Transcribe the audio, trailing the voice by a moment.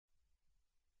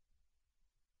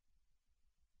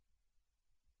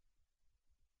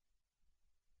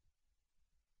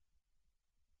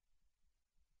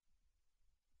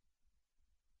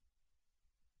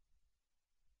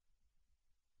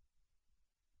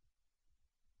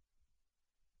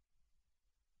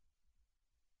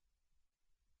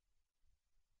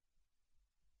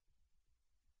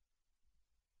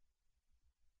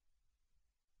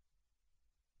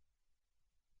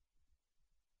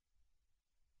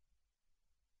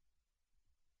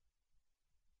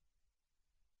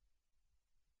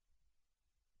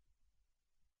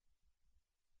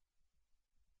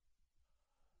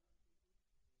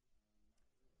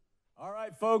All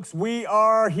right, folks, we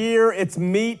are here. It's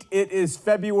Meet. It is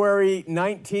February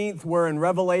 19th. We're in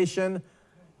Revelation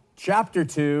chapter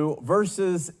 2,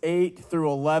 verses 8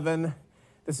 through 11.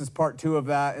 This is part 2 of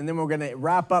that. And then we're going to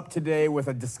wrap up today with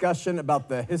a discussion about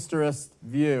the historist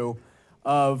view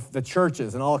of the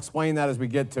churches. And I'll explain that as we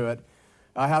get to it.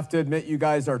 I have to admit, you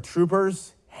guys are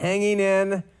troopers, hanging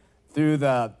in through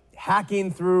the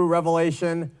hacking through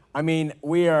Revelation. I mean,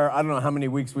 I don't know how many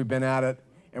weeks we've been at it.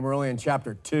 And we're only in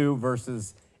chapter 2,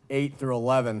 verses 8 through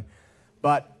 11.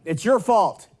 But it's your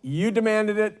fault. You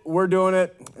demanded it. We're doing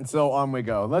it. And so on we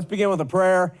go. Let's begin with a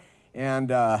prayer and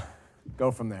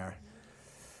go from there.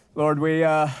 Lord, we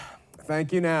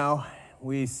thank you now.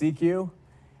 We seek you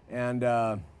and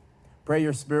pray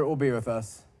your Spirit will be with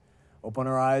us. Open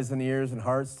our eyes and ears and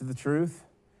hearts to the truth.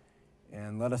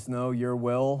 And let us know your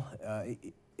will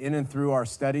in and through our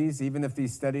studies, even if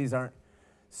these studies aren't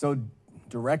so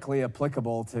directly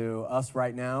applicable to us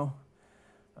right now.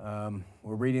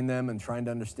 We're reading them and trying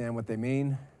to understand what they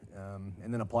mean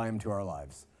and then apply them to our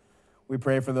lives. We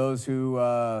pray for those who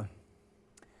are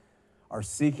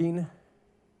seeking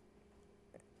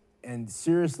and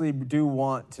seriously do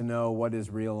want to know what is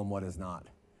real and what is not.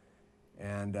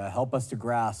 And help us to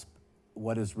grasp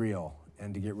what is real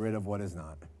and to get rid of what is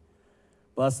not.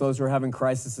 Bless those who are having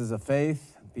crises of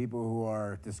faith, people who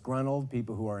are disgruntled,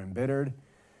 people who are embittered,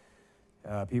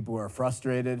 people who are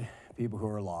frustrated, people who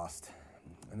are lost.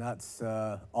 And that's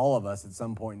all of us at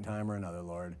some point in time or another,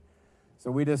 Lord.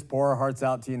 So we just pour our hearts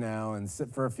out to you now and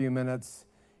sit for a few minutes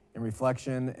in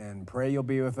reflection and pray you'll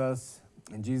be with us.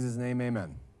 In Jesus' name,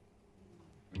 amen.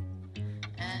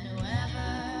 And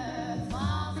whoever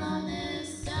falls on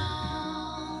this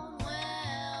stone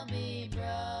will be broken,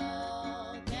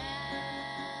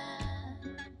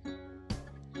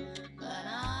 but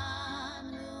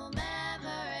on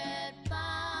whomever it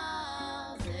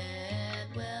falls, it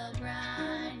will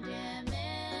grind him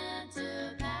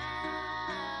into powder.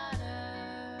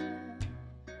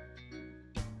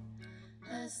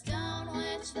 The stone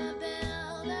which the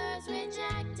builders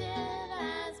rejected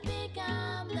has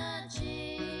become the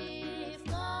chief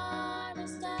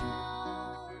cornerstone.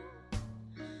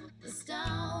 The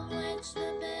stone which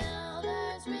the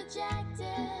builders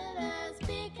rejected has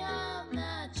become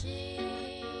the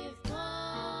chief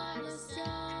cornerstone.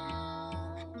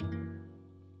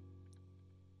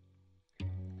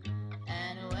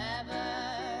 And whoever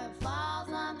falls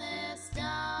on this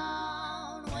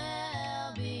stone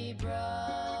will be broken,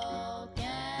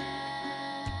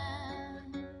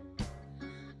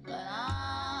 but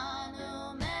on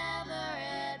whomever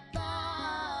it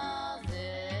falls,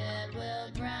 it will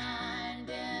grind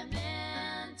him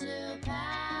into powder.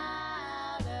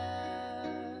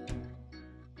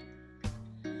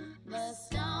 The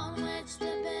stone which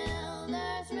the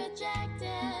builders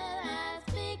rejected has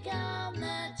become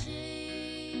the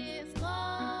chief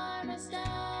cornerstone.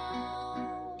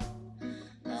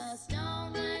 The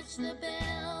stone which the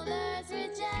builders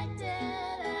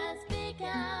rejected has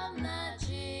become the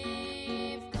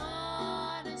chief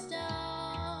cornerstone.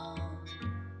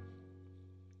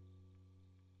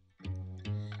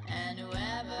 And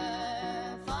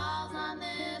whoever falls on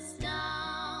this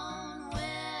stone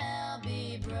will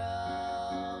be broken,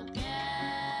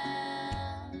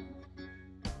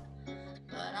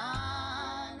 but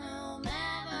on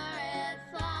whomever it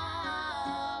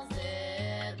falls,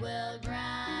 it will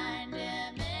grind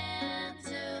him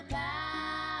into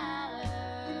powder.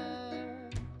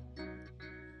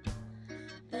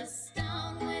 The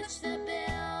stone which the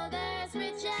builders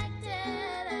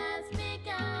rejected has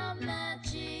become the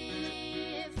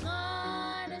chief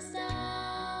cornerstone.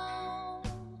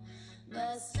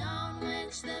 The stone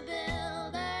which the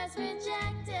builders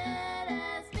rejected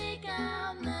has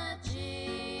become the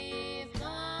chief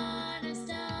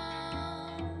cornerstone.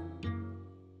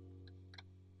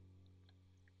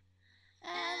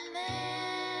 And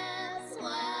this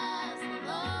was the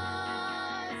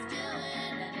Lord's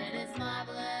doing, and it is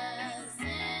marvelous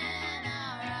in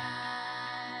our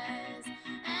eyes.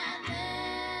 And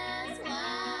this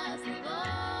was the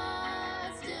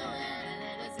Lord's doing, and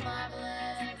it is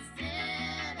marvelous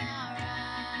in our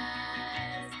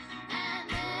eyes. And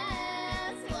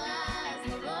this was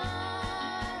the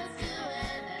Lord's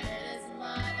doing, and it is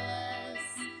marvelous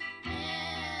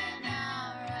in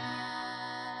our eyes.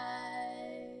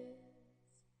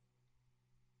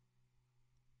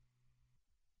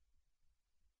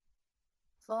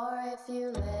 For if you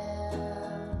live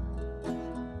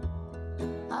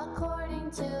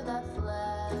according to the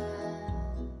flesh,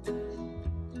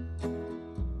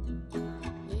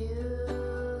 you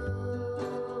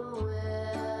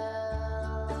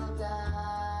will die.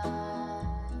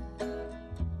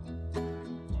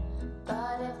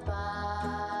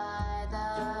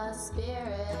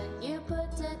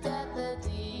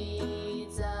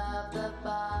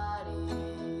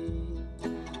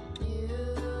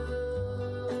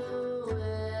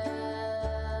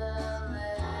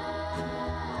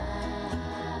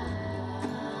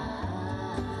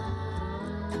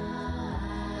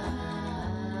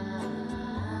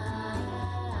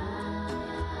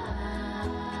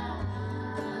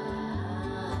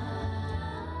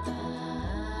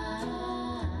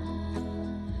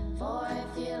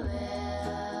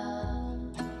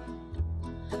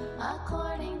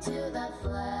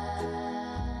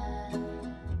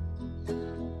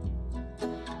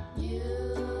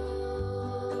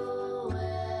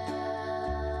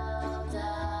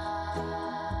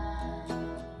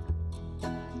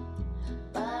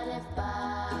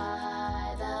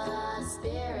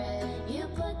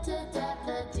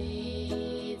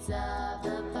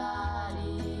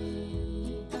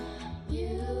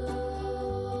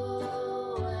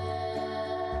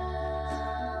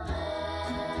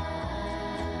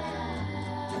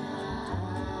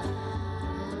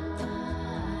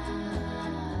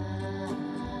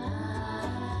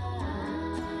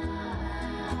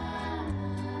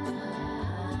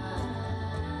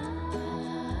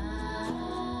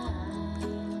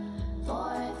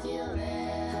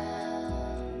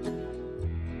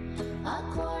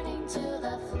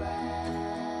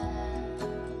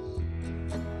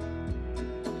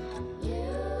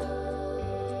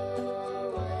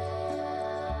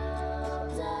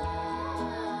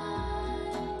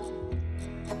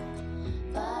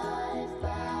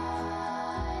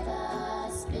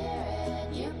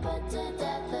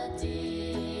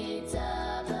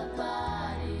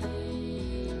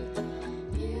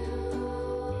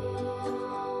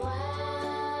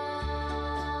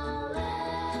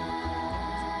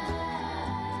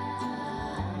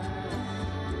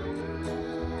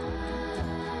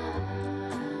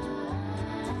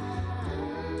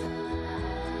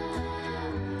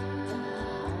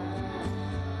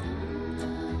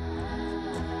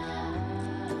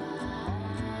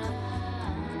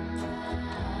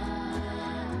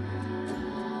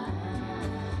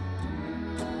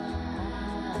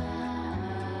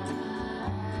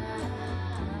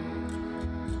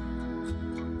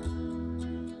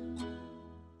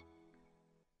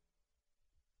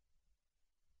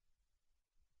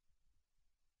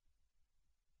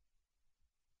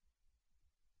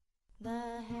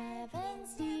 The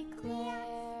heavens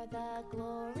declare the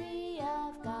glory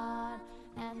of God,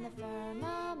 and the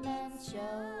firmament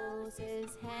shows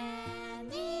his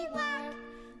handiwork.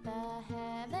 The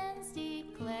heavens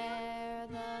declare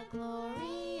the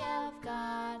glory of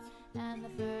God, and the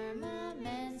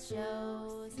firmament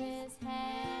shows his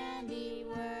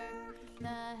handiwork.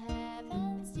 The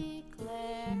heavens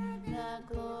declare the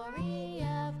glory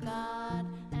of God,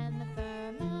 and the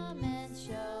firmament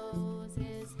shows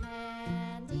his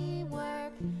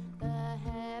handiwork. The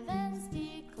heavens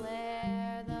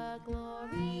declare the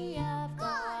glory of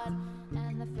God,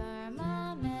 and the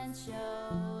firmament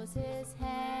shows his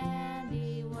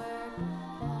handiwork.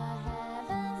 The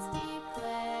heavens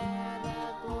declare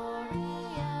the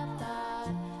glory of God,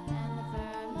 and the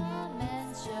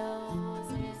firmament shows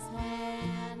his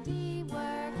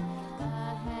handiwork. The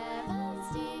heavens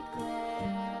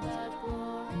declare the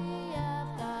glory of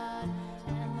God,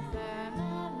 and the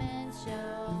firmament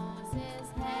shows his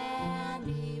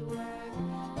handiwork.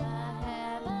 The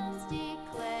heavens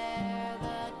declare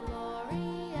the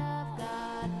glory of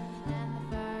God, and the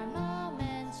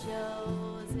firmament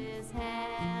shows his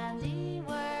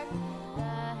handiwork.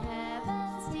 The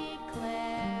heavens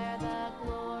declare the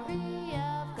glory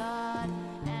of God,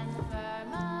 and the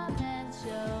firmament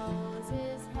shows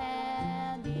his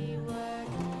handiwork.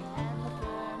 And the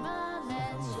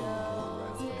firmament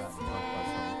shows his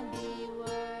handiwork.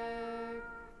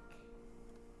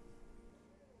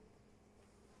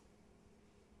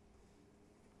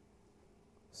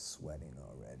 Sweating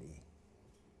already.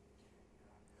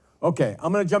 Okay,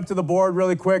 I'm going to jump to the board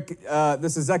really quick.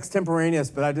 This is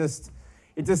extemporaneous, but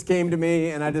it just came to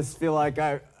me, and I just feel like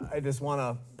I just want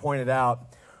to point it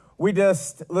out. We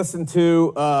just listened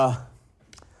to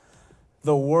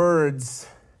the words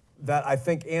that I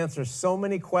think answer so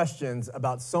many questions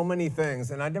about so many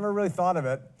things, and I never really thought of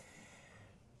it.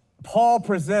 Paul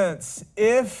presents,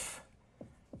 if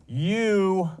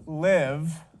you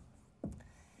live,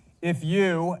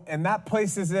 and that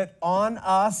places it on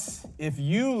us, if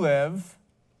you live,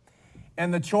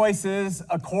 and the choice is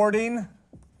according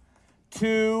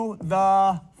to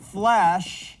the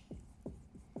flesh,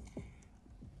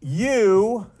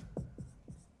 you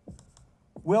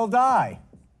will die.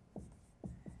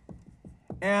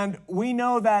 And we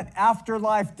know that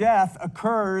afterlife death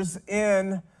occurs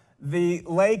in the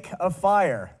lake of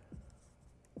fire.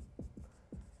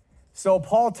 So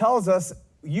Paul tells us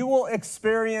you will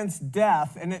experience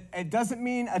death, and it doesn't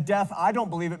mean a death. I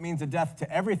don't believe it means a death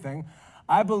to everything.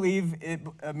 I believe it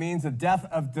means a death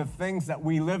of the things that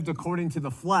we lived according to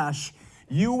the flesh.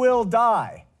 You will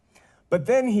die. But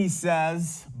then he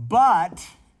says, but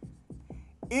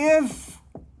if,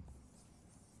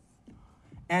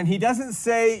 and he doesn't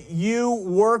say you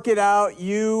work it out,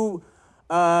 you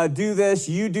do this,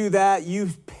 you do that, you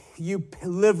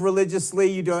live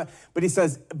religiously, you do it. But he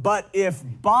says, but if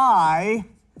by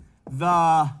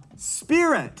the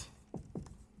Spirit,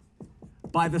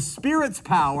 by the Spirit's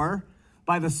power,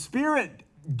 by the Spirit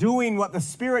doing what the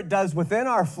Spirit does within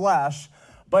our flesh,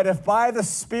 but if by the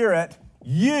Spirit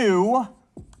you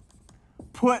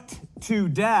put to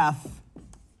death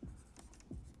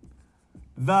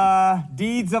the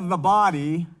deeds of the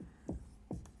body,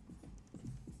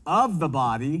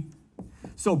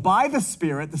 so by the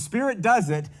Spirit does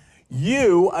it,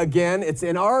 you, again, it's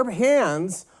in our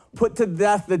hands, put to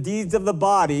death the deeds of the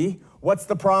body. What's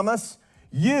the promise?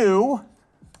 You,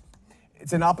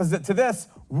 it's an opposite to this,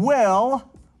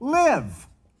 will live.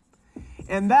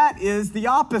 And that is the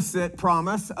opposite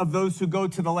promise of those who go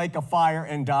to the lake of fire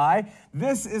and die.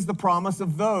 This is the promise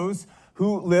of those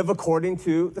who live according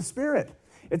to the Spirit.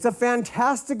 It's a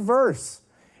fantastic verse,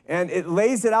 and it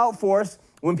lays it out for us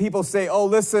when people say, oh,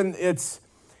 listen, it's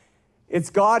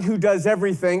God who does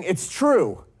everything. It's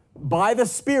true, by the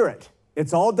Spirit.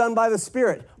 It's all done by the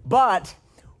Spirit, but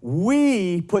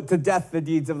we put to death the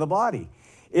deeds of the body.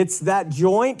 It's that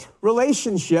joint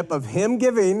relationship of him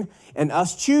giving and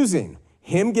us choosing.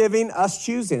 Him giving, us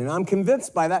choosing. And I'm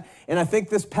convinced by that. And I think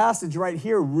this passage right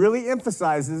here really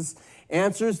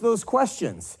answers those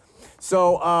questions.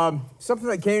 So something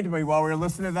that came to me while we were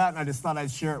listening to that, and I just thought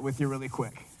I'd share it with you really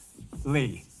quick.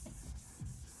 Lee.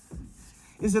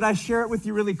 Is it I share it with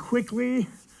you really quickly,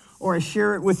 or I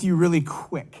share it with you really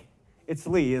quick? It's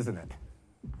Lee, isn't it?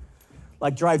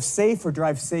 Like drive safe or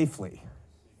drive safely?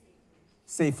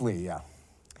 Safely, yeah.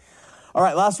 All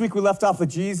right, last week we left off with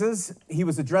Jesus. He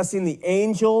was addressing the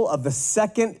angel of the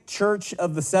second church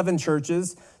of the seven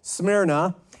churches,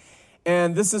 Smyrna.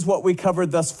 And this is what we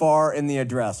covered thus far in the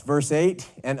address. Verse 8,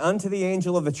 and unto the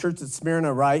angel of the church at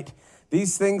Smyrna write,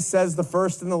 These things says the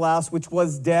first and the last, which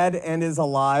was dead and is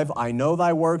alive. I know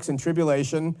thy works and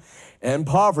tribulation and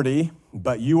poverty,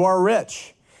 but you are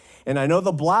rich. And I know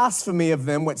the blasphemy of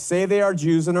them which say they are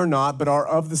Jews and are not, but are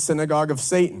of the synagogue of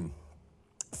Satan.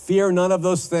 Fear none of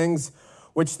those things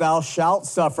which thou shalt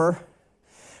suffer.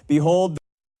 Behold,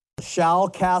 thou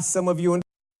shalt cast some of you into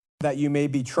that you may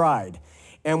be tried.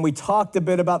 And we talked a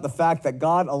bit about the fact that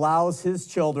God allows his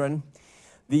children,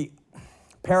 the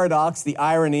paradox, the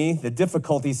irony, the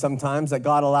difficulty sometimes that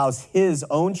God allows his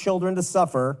own children to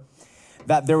suffer,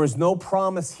 that there was no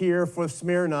promise here for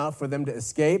Smyrna for them to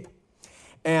escape,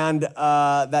 and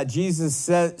that Jesus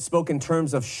spoke in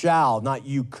terms of shall, not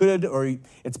you could, or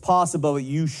it's possible that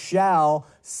you shall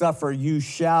suffer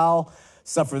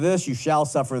this, you shall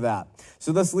suffer that.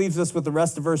 So this leaves us with the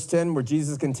rest of verse 10 where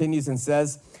Jesus continues and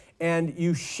says, and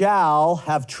you shall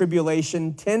have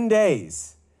tribulation 10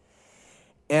 days.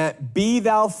 And be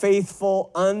thou faithful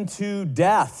unto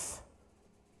death,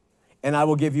 and I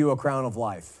will give you a crown of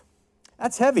life.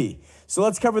 That's heavy. So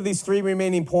let's cover these three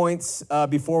remaining points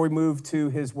before we move to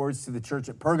his words to the church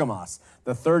at Pergamos,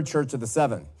 the third church of the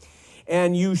seven.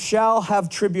 And you shall have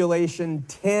tribulation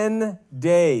 10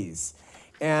 days.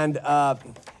 And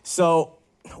so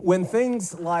when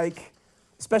things like,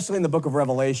 especially in the book of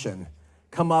Revelation,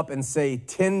 come up and say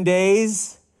 10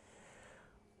 days,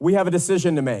 we have a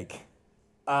decision to make.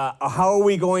 How are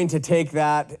we going to take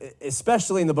that,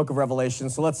 especially in the book of Revelation?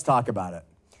 So let's talk about it.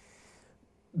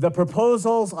 The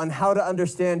proposals on how to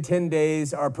understand 10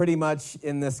 days are pretty much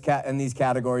in these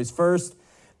categories. First,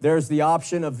 there's the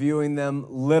option of viewing them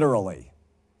literally.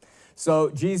 So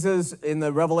Jesus, in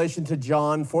the revelation to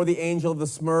John, for the angel of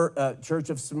the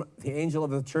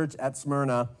church at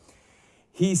Smyrna,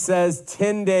 he says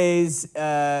 10 days,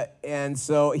 and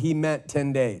so he meant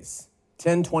 10 days,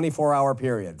 10 24-hour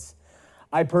periods.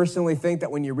 I personally think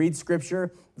that when you read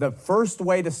Scripture, the first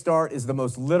way to start is the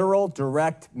most literal,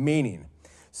 direct meaning.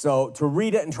 So to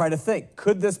read it and try to think,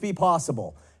 could this be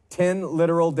possible? 10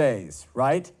 literal days,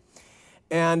 right?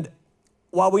 And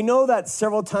while we know that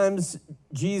several times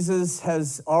Jesus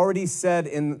has already said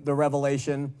in the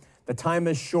Revelation, the time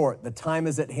is short, the time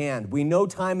is at hand. We know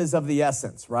time is of the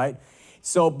essence, right?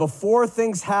 So before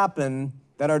things happen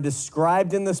that are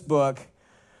described in this book,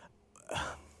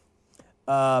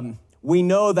 we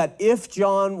know that if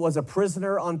John was a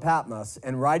prisoner on Patmos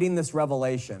and writing this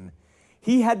revelation,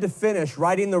 he had to finish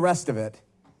writing the rest of it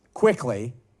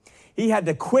quickly. He had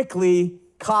to quickly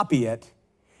copy it.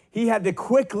 He had to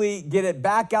quickly get it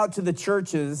back out to the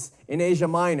churches in Asia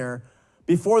Minor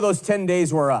before those 10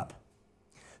 days were up.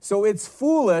 So it's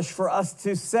foolish for us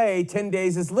to say 10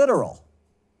 days is literal.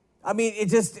 I mean,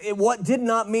 what did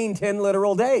not mean 10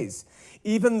 literal days?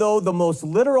 Even though the most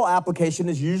literal application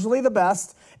is usually the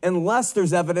best, unless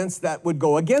there's evidence that would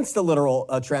go against the literal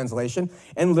translation,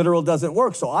 and literal doesn't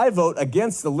work. So I vote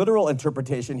against the literal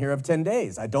interpretation here of 10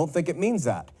 days. I don't think it means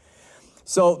that.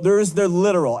 So there's the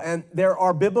literal, and there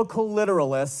are biblical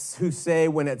literalists who say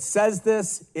when it says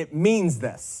this, it means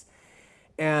this.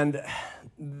 And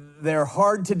they're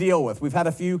hard to deal with. We've had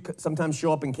a few sometimes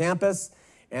show up in campus,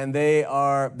 and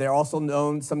they're also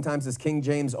known sometimes as King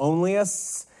James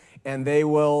onlyists, and they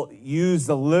will use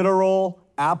the literal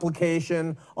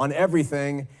application on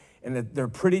everything, and they're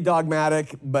pretty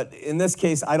dogmatic, but in this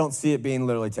case, I don't see it being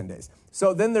literally 10 days.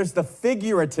 So then there's the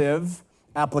figurative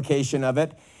application of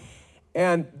it,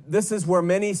 and this is where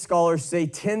many scholars say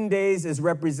 10 days is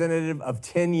representative of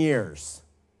 10 years.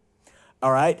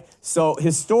 All right? So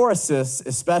historicists,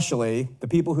 especially, the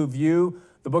people who view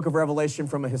the book of Revelation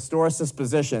from a historicist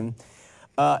position,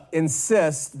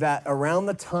 insist that around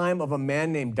the time of a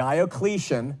man named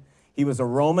Diocletian, he was a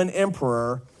Roman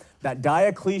emperor, that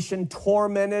Diocletian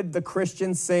tormented the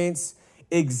Christian saints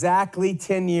exactly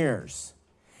 10 years.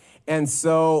 And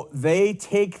so they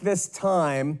take this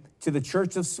time to the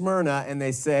church of Smyrna and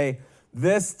they say,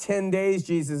 this 10 days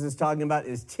Jesus is talking about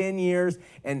is 10 years,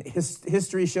 and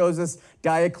history shows us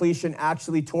Diocletian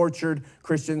actually tortured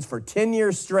Christians for 10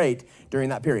 years straight during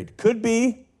that period. Could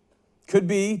be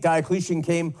Diocletian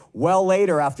came well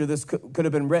later after this could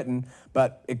have been written,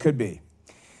 but it could be.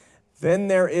 Then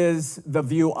there is the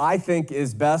view I think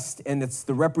is best, and it's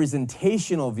the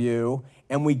representational view,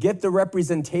 and we get the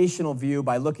representational view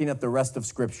by looking at the rest of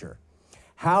Scripture.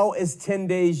 How is 10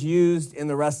 days used in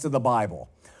the rest of the Bible?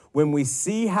 When we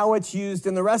see how it's used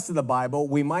in the rest of the Bible,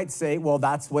 we might say, well,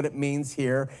 that's what it means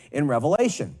here in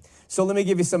Revelation. So let me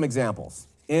give you some examples.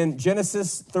 In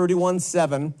Genesis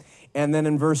 31:7, and then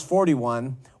in verse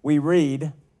 41, we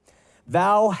read,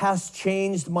 thou hast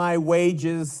changed my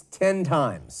wages 10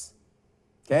 times.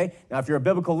 Okay? Now, if you're a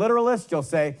biblical literalist, you'll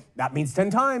say, that means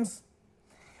 10 times.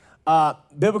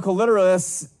 Biblical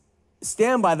literalists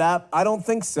stand by that. I don't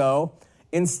think so.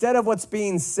 Instead of what's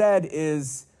being said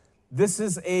is, this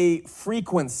is a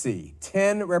frequency.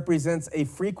 10 represents a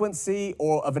frequency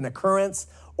or of an occurrence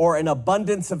or an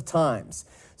abundance of times.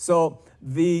 So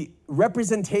the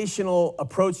representational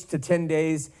approach to 10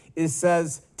 days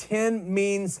says 10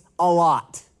 means a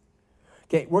lot.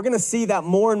 Okay, we're going to see that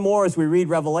more and more as we read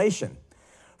Revelation.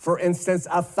 For instance,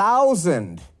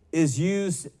 1,000 is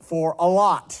used for a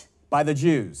lot by the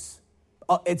Jews.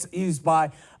 It's used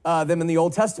by them in the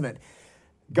Old Testament.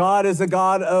 God is a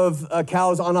God of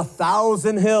cows on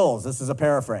 1,000 hills. This is a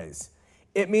paraphrase.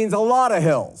 It means a lot of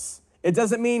hills. It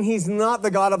doesn't mean he's not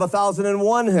the God of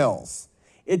 1,001 hills.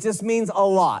 It just means a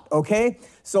lot, okay?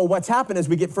 So what's happened as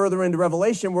we get further into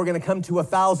Revelation, we're going to come to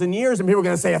 1,000 years, and people are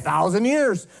going to say 1,000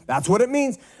 years. That's what it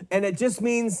means. And it just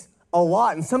means a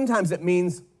lot. And sometimes it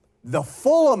means the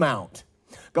full amount.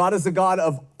 God is the God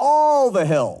of all the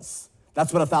hills.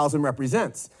 That's what 1,000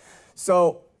 represents.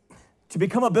 So to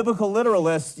become a biblical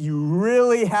literalist, you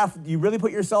really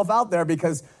put yourself out there,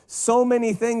 because so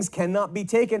many things cannot be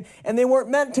taken, and they weren't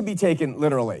meant to be taken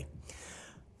literally.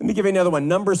 Let me give you another one.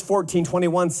 Numbers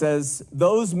 14:21 says,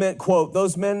 those men, quote,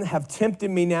 those men have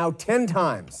tempted me now 10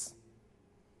 times.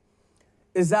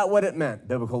 Is that what it meant?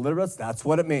 Biblical literalists, that's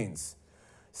what it means.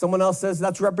 Someone else says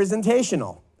that's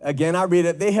representational. Again, I read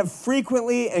it. They have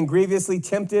frequently and grievously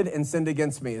tempted and sinned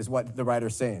against me, is what the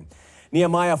writer's saying.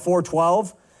 Nehemiah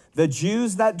 4:12, the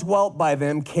Jews that dwelt by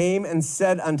them came and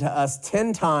said unto us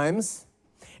 10 times.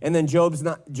 And then Job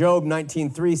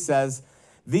 19:3 says,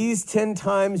 these 10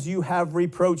 times you have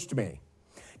reproached me.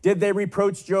 Did they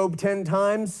reproach Job 10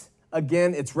 times?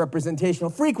 Again, it's representational.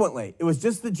 Frequently. It was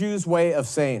just the Jews' way of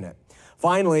saying it.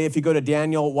 Finally, if you go to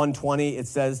Daniel 1:20, it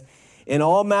says, in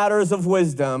all matters of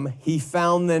wisdom, he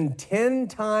found them 10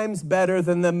 times better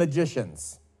than the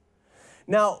magicians.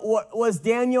 Now, was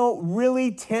Daniel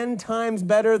really 10 times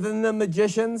better than the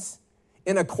magicians?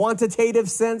 In a quantitative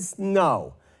sense,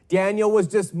 no. Daniel was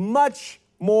just much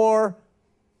more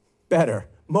better.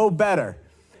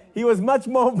 He was much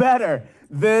more better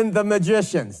than the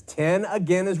magicians. 10,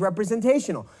 again, is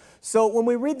representational. So when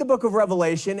we read the book of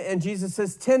Revelation and Jesus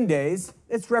says 10 days,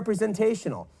 it's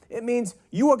representational. It means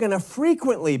you are going to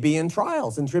frequently be in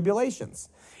trials and tribulations.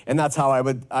 And that's how I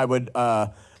would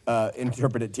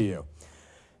interpret it to you.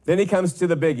 Then he comes to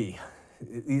the biggie.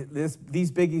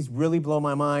 These biggies really blow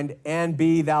my mind. And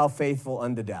be thou faithful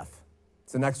unto death.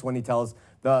 It's the next one he tells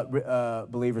the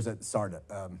believers at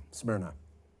Smyrna.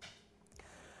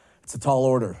 It's a tall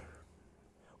order.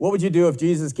 What would you do if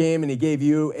Jesus came and he gave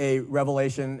you a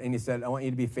revelation and he said, I want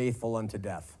you to be faithful unto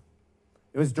death?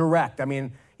 It was direct. I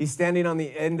mean, he's standing on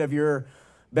the end of your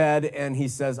bed and he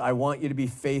says, I want you to be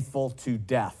faithful to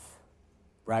death,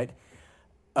 right?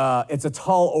 It's a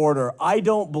tall order. I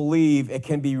don't believe it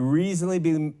can be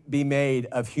reasonably be made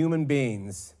of human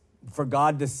beings for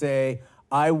God to say,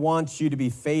 I want you to be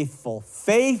faithful,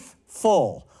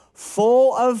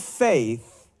 full of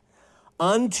faith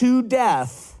unto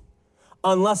death,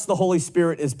 unless the Holy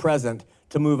Spirit is present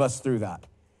to move us through that.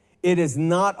 It is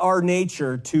not our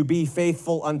nature to be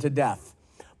faithful unto death,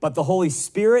 but the Holy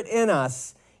Spirit in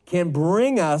us can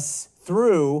bring us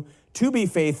through to be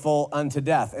faithful unto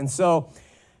death. And so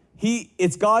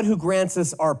it's God who grants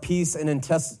us our peace and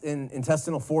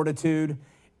intestinal fortitude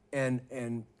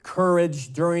and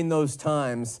courage during those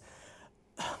times.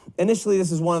 Initially,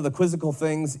 this is one of the quizzical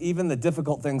things, even the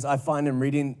difficult things I find in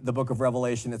reading the book of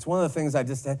Revelation. It's one of the things I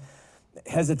just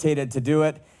hesitated to do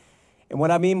it. And what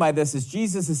I mean by this is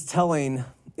Jesus is telling,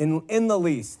 in the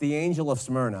least, the angel of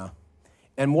Smyrna,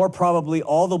 and more probably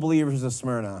all the believers of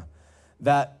Smyrna,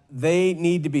 that they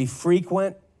need to be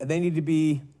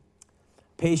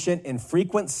patient in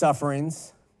frequent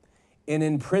sufferings, in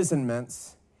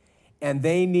imprisonments, and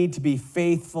they need to be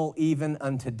faithful even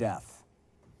unto death.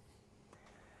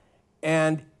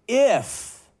 And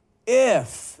if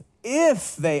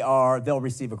they are, they'll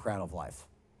receive a crown of life.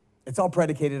 It's all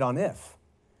predicated on if.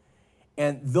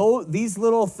 And though these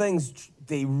little things,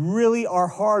 they really are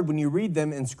hard when you read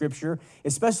them in Scripture,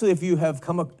 especially if you have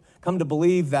come to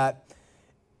believe that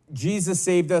Jesus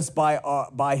saved us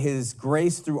by his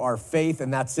grace through our faith,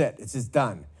 and that's it. It's just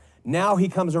done. Now he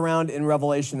comes around in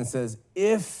Revelation and says,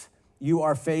 if you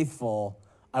are faithful,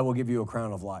 I will give you a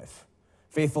crown of life.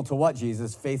 Faithful to what,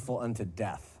 Jesus? Faithful unto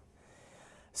death.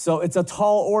 So it's a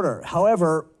tall order.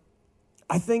 However,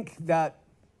 I think that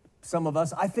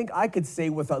I think I could say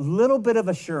with a little bit of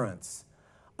assurance,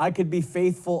 I could be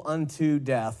faithful unto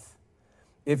death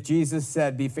if Jesus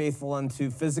said, be faithful unto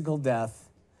physical death,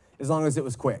 as long as it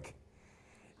was quick.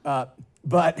 But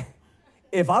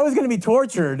if I was going to be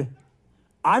tortured,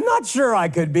 I'm not sure I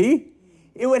could be.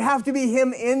 It would have to be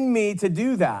him in me to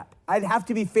do that. I'd have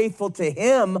to be faithful to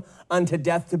him unto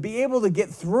death to be able to get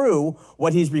through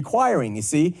what he's requiring, you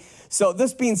see? So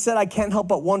this being said, I can't help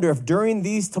but wonder if during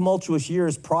these tumultuous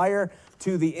years prior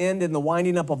to the end and the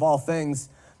winding up of all things,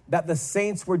 that the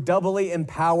saints were doubly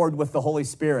empowered with the Holy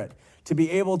Spirit to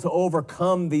be able to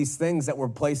overcome these things that were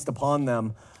placed upon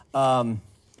them.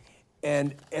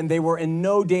 And they were in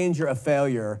no danger of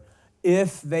failure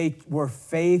if they were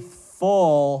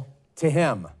faithful to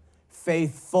him.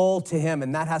 Faithful to him.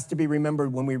 And that has to be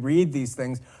remembered when we read these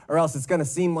things, or else it's going to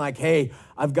seem like, hey,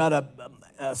 I've got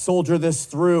to soldier this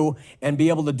through and be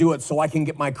able to do it so I can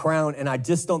get my crown. And I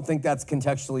just don't think that's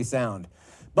contextually sound.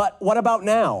 But what about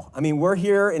now? I mean, we're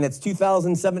here and it's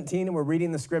 2017 and we're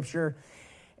reading the scripture.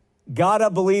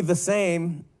 Gotta believe the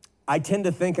same. I tend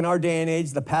to think in our day and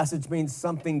age, the passage means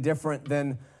something different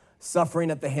than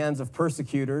suffering at the hands of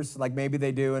persecutors, like maybe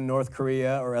they do in North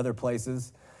Korea or other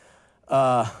places.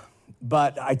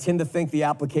 But I tend to think the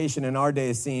application in our day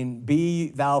is seen, be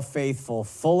thou faithful,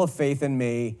 full of faith in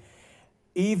me,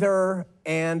 either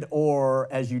and or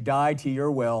as you die to your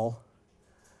will,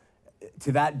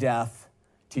 to that death,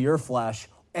 to your flesh,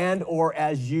 and or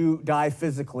as you die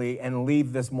physically and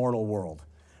leave this mortal world.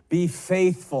 Be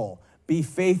faithful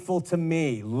to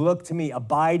me, look to me,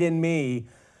 abide in me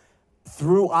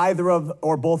through either of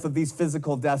or both of these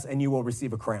physical deaths, and you will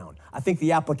receive a crown. I think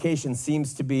the application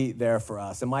seems to be there for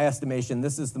us. In my estimation,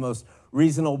 this is the most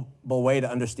reasonable way to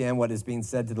understand what is being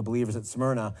said to the believers at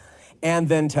Smyrna and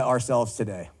then to ourselves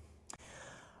today.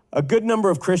 A good number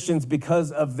of Christians,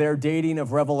 because of their dating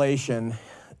of Revelation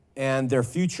and their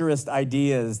futurist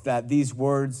ideas that these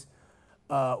words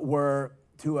were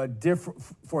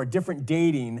for a different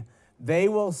dating, they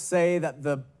will say that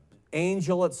the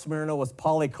angel at Smyrna was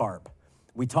Polycarp.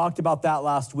 We talked about that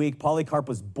last week. Polycarp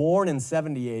was born in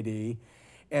 70 AD,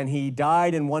 and he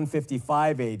died in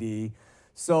 155 AD.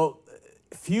 So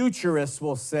futurists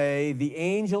will say the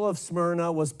angel of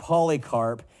Smyrna was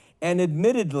Polycarp, and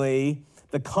admittedly,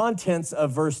 the contents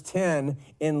of verse 10,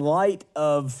 in light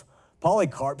of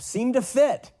Polycarp, seem to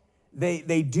fit.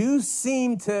 They do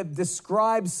seem to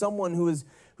describe someone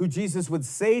who Jesus would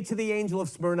say to the angel of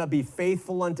Smyrna, be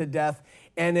faithful unto death,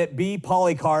 and it be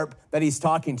Polycarp that he's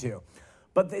talking to.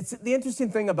 But the interesting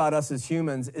thing about us as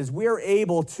humans is we're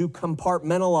able to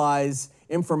compartmentalize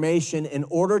information in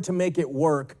order to make it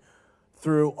work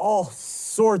through all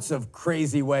sorts of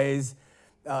crazy ways.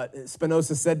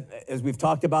 Spinoza said, as we've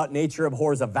talked about, nature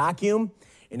abhors a vacuum.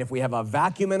 And if we have a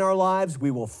vacuum in our lives, we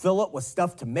will fill it with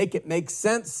stuff to make it make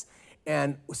sense.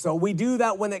 And so we do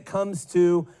that when it comes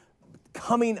to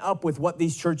coming up with what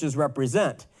these churches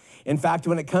represent. In fact,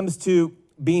 when it comes to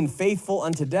being faithful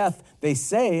unto death, they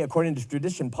say, according to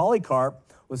tradition, Polycarp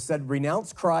was said,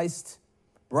 renounce Christ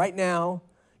right now.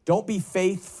 Don't be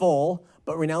faithful,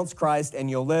 but renounce Christ and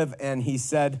you'll live. And he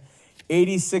said,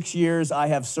 86 years I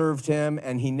have served him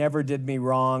and he never did me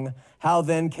wrong. How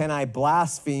then can I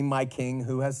blaspheme my king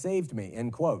who has saved me?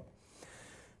 End quote.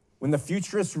 When the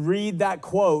futurists read that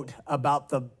quote about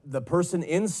the person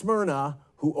in Smyrna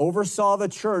who oversaw the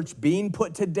church being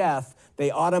put to death,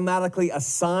 they automatically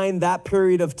assign that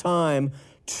period of time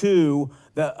to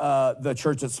the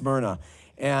church at Smyrna.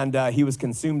 And he was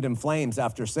consumed in flames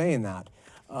after saying that.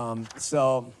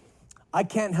 So I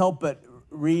can't help but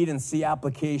read and see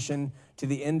application to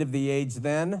the end of the age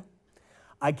then.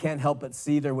 I can't help but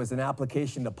see there was an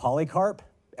application to Polycarp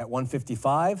at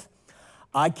 155.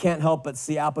 I can't help but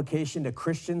see application to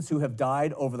Christians who have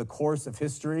died over the course of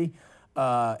history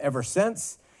ever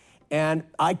since. And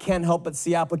I can't help but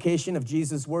see application of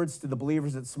Jesus' words to the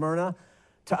believers at Smyrna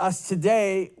to us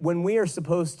today when we are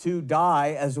supposed to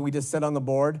die, as we just said on the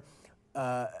board,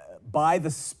 by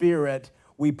the Spirit,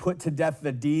 we put to death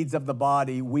the deeds of the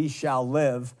body, we shall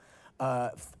live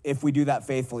if we do that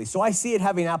faithfully. So I see it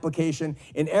having application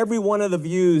in every one of the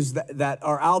views that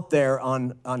are out there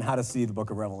on how to see the book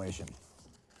of Revelation.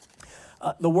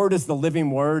 The word is the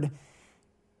living word,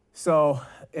 so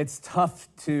it's tough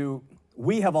to...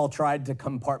 We have all tried to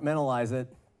compartmentalize it,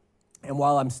 and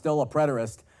while I'm still a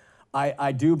preterist,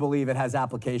 I do believe it has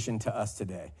application to us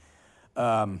today.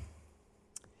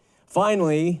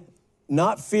 Finally,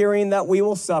 not fearing that we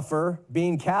will suffer,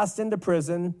 being cast into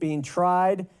prison, being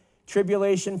tried,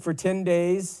 tribulation for 10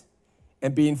 days,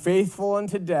 and being faithful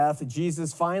unto death,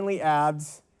 Jesus finally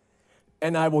adds,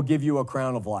 and I will give you a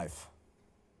crown of life.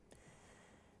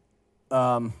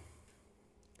 As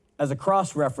a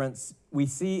cross-reference, we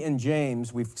see in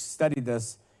James, we've studied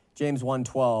this, James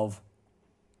 1:12,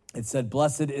 it said,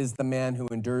 blessed is the man who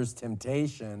endures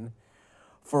temptation,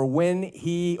 for when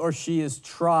he or she is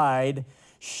tried,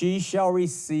 she shall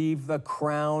receive the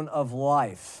crown of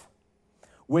life,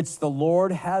 which the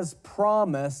Lord has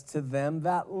promised to them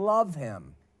that love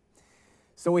him.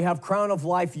 So we have crown of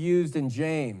life used in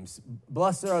James.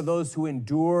 Blessed are those who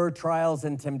endure trials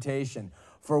and temptation.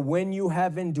 For when you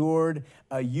have endured,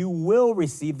 you will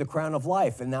receive the crown of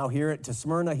life. And now here to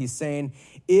Smyrna, he's saying,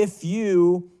 if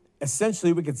you,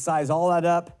 essentially we could size all that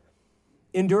up,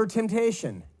 endure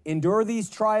temptation, endure these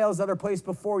trials that are placed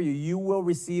before you, you will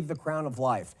receive the crown of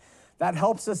life. That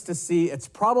helps us to see it's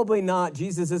probably not,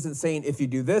 Jesus isn't saying if you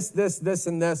do this, this, this,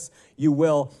 and this, you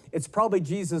will. It's probably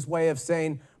Jesus' way of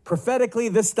saying, prophetically,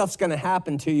 this stuff's going to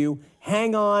happen to you.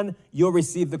 Hang on, you'll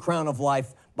receive the crown of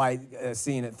life by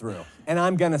seeing it through. And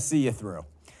I'm going to see you through.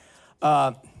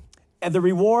 And the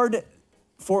reward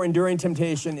for enduring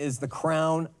temptation is the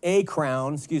crown, a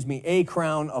crown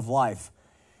of life.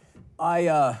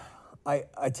 I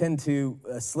tend to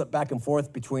slip back and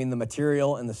forth between the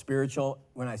material and the spiritual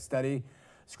when I study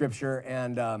Scripture,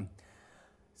 and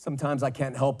sometimes I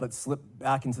can't help but slip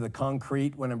back into the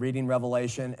concrete when I'm reading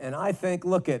Revelation. And I think,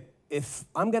 if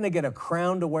I'm going to get a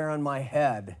crown to wear on my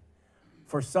head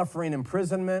for suffering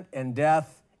imprisonment and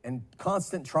death and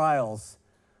constant trials,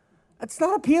 that's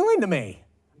not appealing to me.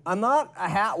 I'm not a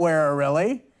hat wearer,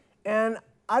 really, and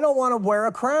I don't want to wear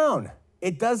a crown.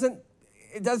 It doesn't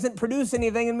produce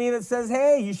anything in me that says,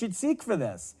 hey, you should seek for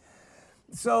this.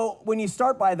 So when you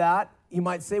start by that, you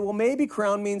might say, well, maybe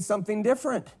crown means something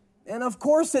different. And of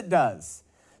course it does.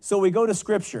 So we go to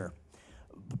Scripture.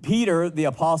 Peter, the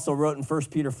apostle, wrote in 1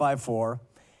 Peter 5:4,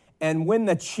 and when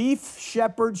the chief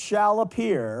shepherd shall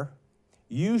appear,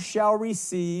 you shall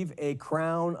receive a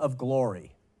crown of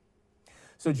glory.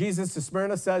 So Jesus to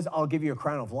Smyrna says, I'll give you a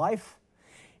crown of life.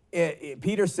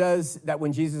 Peter says that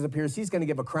when Jesus appears, he's going to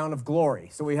give a crown of glory.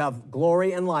 So we have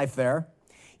glory and life there.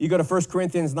 You go to 1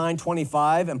 Corinthians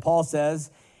 9:25, and Paul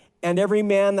says, and every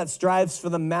man that strives for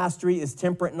the mastery is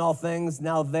temperate in all things.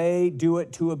 Now they do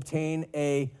it to obtain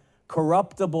a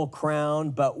corruptible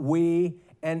crown, but we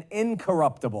an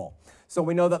incorruptible. So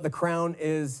we know that the crown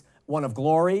is one of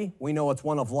glory. We know it's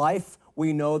one of life.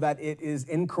 We know that it is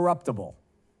incorruptible.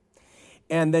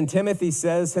 And then Timothy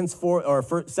says, henceforth, or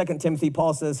 2 Timothy,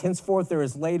 Paul says, henceforth there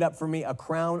is laid up for me a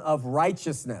crown of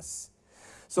righteousness.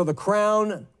 So the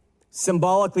crown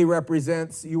symbolically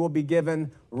represents you will be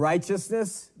given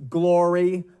righteousness,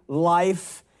 glory,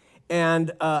 life,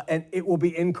 and it will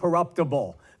be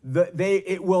incorruptible.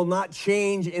 It will not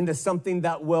change into something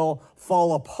that will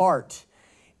fall apart.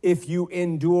 If you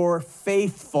endure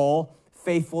faithful,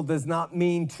 faithful does not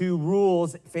mean two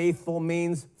rules. Faithful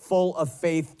means full of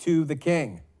faith to the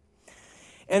King.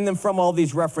 And then from all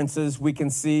these references, we can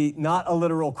see not a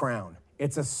literal crown.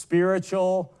 It's a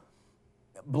spiritual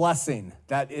blessing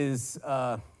that is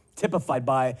typified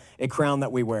by a crown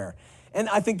that we wear. And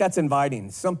I think that's inviting,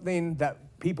 something that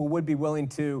people would be willing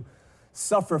to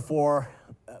suffer for,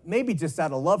 maybe just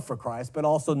out of love for Christ, but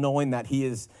also knowing that he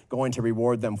is going to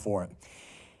reward them for it.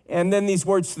 And then these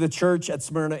words to the church at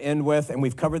Smyrna end with, and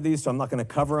we've covered these, so I'm not going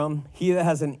to cover them. He that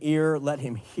has an ear, let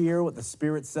him hear what the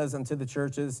Spirit says unto the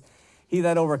churches. He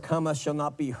that overcometh shall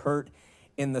not be hurt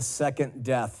in the second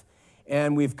death.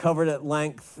 And we've covered at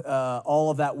length all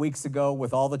of that weeks ago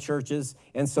with all the churches.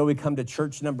 And so we come to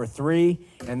church number 3,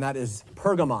 and that is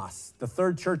Pergamos, the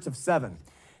third church of 7.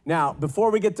 Now,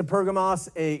 before we get to Pergamos,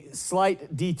 a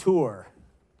slight detour.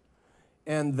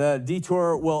 And the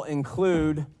detour will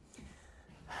include,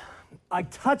 I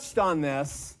touched on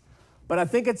this, but I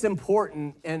think it's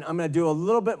important, and I'm going to do a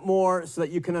little bit more so that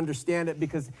you can understand it,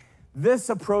 because this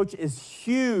approach is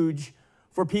huge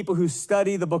for people who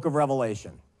study the book of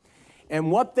Revelation. And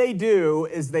what they do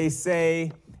is they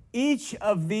say each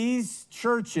of these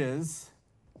churches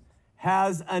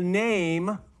has a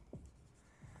name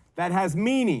that has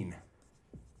meaning.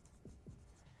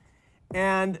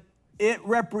 And it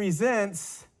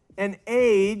represents an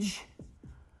age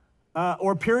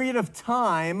or period of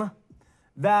time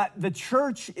that the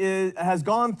church has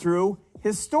gone through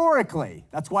historically.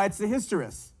 That's why it's the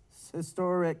historist,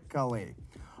 historically.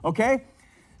 Okay?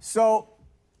 So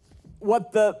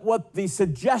what the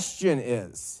suggestion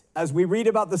is, as we read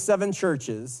about the 7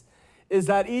 churches, is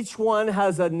that each one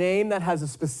has a name that has a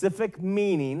specific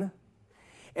meaning,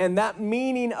 and that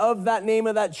meaning of that name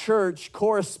of that church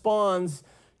corresponds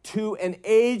to an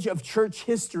age of church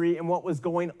history and what was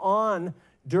going on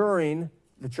during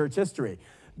the church history.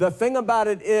 The thing about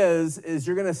it is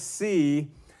you're going to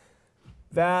see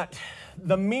that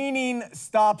the meaning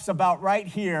stops about right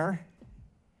here,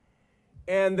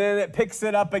 and then it picks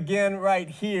it up again right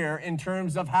here in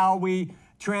terms of how we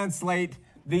translate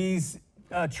these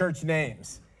church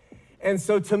names. And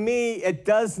so to me, it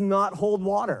does not hold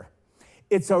water.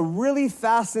 it's a really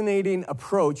fascinating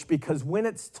approach because when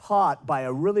it's taught by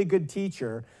a really good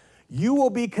teacher, you will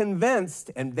be convinced,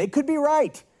 and they could be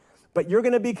right, but you're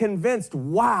going to be convinced,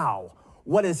 wow,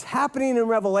 what is happening in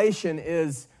Revelation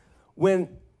is when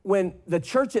the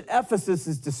church at Ephesus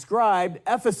is described,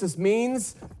 Ephesus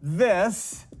means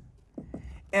this,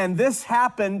 and this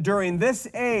happened during this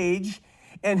age,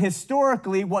 and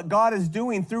historically what God is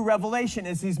doing through Revelation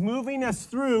is he's moving us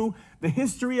through the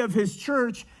history of his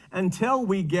church until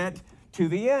we get to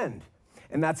the end.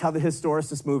 And that's how the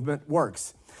historicist movement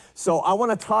works. So I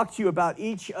want to talk to you about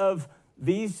each of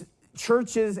these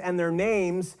churches and their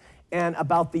names and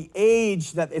about the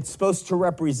age that it's supposed to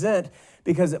represent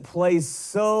because it plays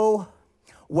so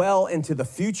well into the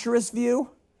futurist view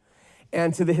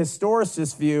and to the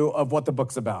historicist view of what the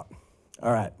book's about.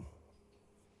 All right.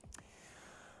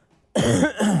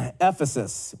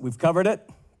 Ephesus, we've covered it.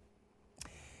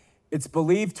 It's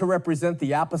believed to represent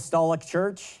the apostolic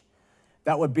church.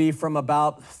 That would be from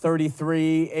about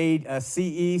 33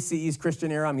 CE, CE's Christian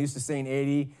era. I'm used to saying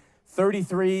 80.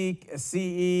 33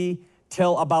 CE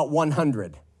till about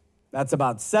 100. That's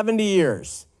about 70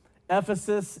 years.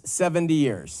 Ephesus, 70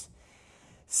 years.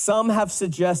 Some have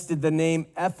suggested the name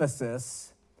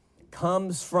Ephesus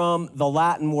comes from the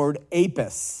Latin word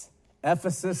apis.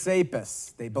 Ephesus,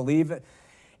 apis. They believe it.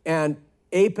 And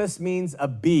apis means a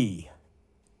bee.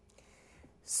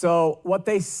 So what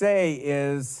they say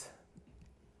is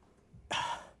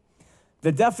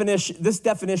this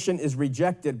definition is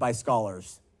rejected by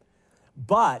scholars,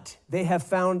 but they have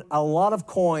found a lot of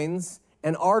coins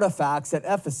and artifacts at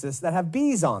Ephesus that have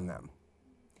bees on them.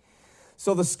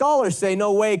 So the scholars say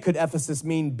no way could Ephesus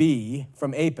mean bee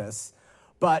from apis,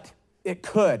 but it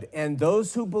could. And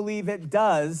those who believe it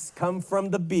does come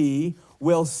from the bee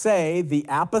will say the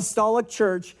apostolic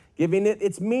church, giving it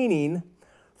its meaning,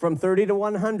 from 30 to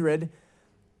 100,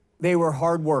 they were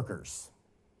hard workers.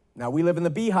 Now, we live in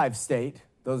the beehive state.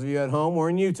 Those of you at home,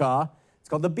 we're in Utah. It's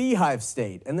called the beehive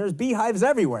state, and there's beehives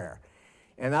everywhere.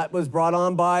 And that was brought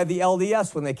on by the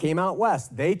LDS when they came out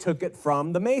west. They took it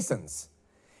from the Masons.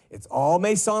 It's all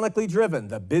Masonically driven,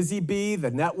 the busy bee,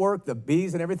 the network, the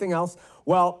bees, and everything else.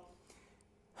 Well,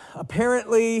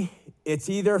 apparently, it's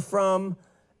either from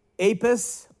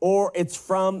Apis or it's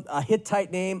from a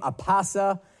Hittite name,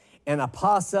 Apasa, and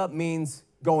Apasa means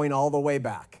going all the way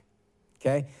back,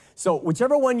 okay? So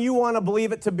whichever one you want to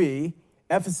believe it to be,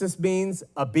 Ephesus means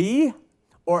a bee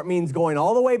or it means going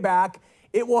all the way back.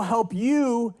 It will help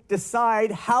you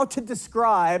decide how to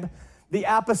describe the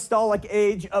apostolic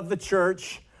age of the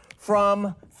church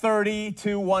from 30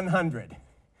 to 100.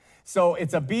 So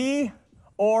it's a bee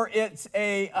or it's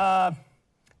a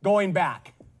going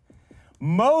back.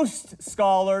 Most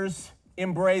scholars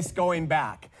embrace going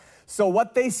back. So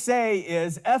what they say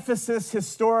is Ephesus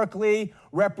historically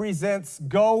represents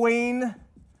going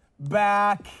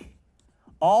back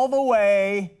all the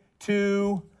way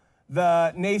to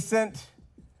the nascent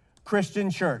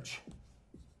Christian church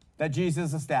that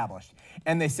Jesus established.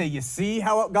 And they say, you see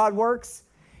how God works?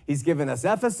 He's given us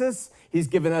Ephesus. He's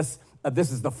given us,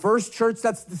 this is the first church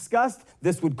that's discussed.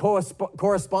 This would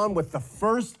correspond with the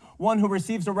first one who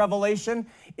receives a revelation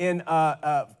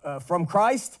from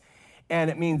Christ. And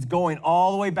it means going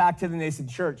all the way back to the nascent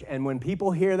church. And when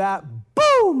people hear that,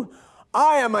 boom,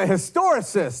 I am a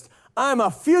historicist. I'm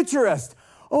a futurist.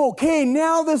 Okay,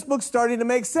 now this book's starting to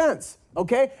make sense,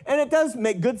 okay? And it does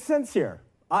make good sense here.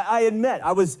 I admit,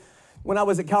 when I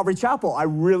was at Calvary Chapel, I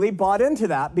really bought into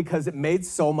that because it made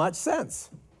so much sense.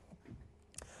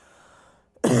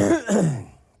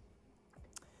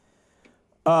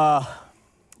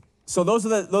 So those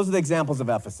are the examples of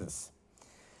Ephesus.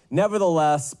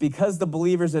 Nevertheless, because the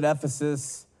believers at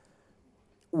Ephesus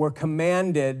were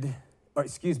commended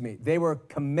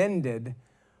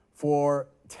for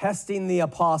testing the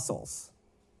apostles.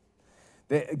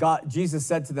 Jesus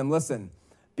said to them, listen,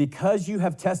 because you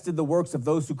have tested the works of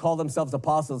those who call themselves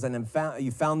apostles and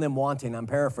you found them wanting, I'm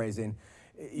paraphrasing,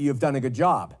 you've done a good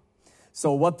job.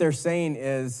 So what they're saying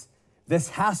is this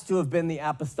has to have been the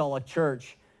apostolic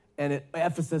church, and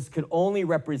Ephesus could only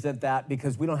represent that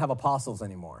because we don't have apostles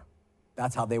anymore.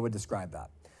 That's how they would describe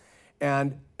that.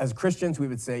 And as Christians, we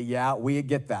would say, yeah, we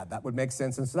get that. That would make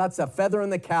sense. And so that's a feather in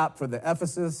the cap for the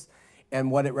Ephesus and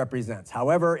what it represents.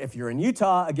 However, if you're in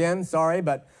Utah, again, sorry,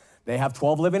 but they have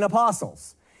 12 living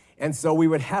apostles. And so we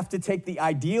would have to take the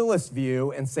idealist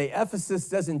view and say Ephesus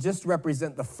doesn't just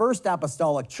represent the first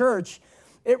apostolic church,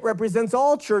 it represents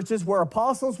all churches where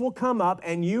apostles will come up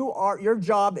and your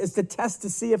job is to test to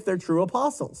see if they're true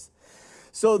apostles.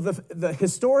 So the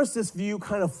historicist view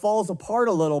kind of falls apart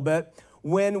a little bit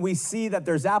when we see that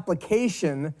there's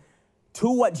application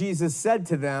to what Jesus said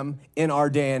to them in our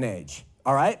day and age.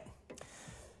 All right?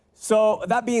 So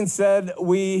that being said,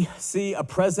 we see a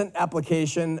present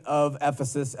application of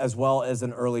Ephesus as well as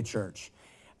an early church.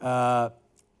 The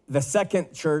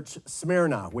second church,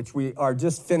 Smyrna, which we are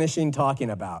just finishing talking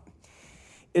about.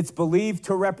 It's believed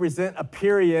to represent a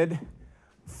period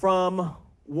from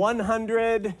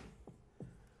 100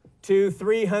 to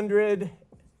 300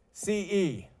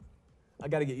 CE. I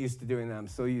got to get used to doing that. I'm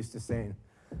so used to saying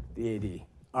the AD.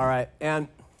 All right, and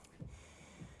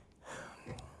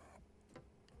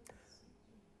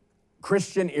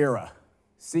Christian era,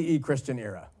 CE Christian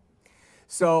era.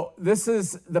 So this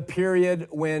is the period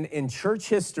when in church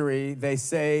history, they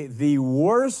say the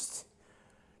worst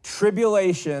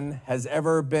tribulation has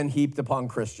ever been heaped upon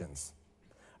Christians.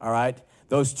 All right,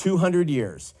 those 200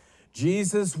 years.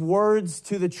 Jesus' words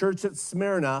to the church at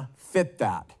Smyrna fit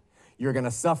that. You're going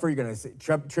to suffer, you're going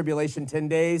to tribulation 10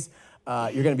 days,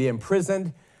 you're going to be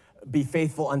imprisoned, be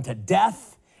faithful unto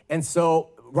death. And so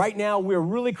right now we're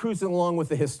really cruising along with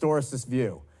the historicist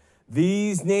view.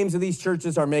 These names of these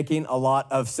churches are making a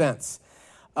lot of sense.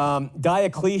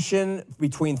 Diocletian,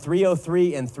 between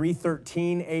 303 and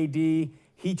 313 AD,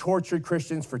 he tortured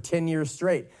Christians for 10 years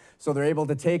straight. So they're able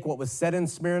to take what was said in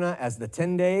Smyrna as the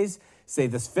 10 days, say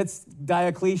this fits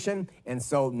Diocletian, and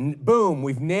so boom,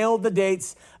 we've nailed the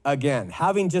dates again.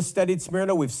 Having just studied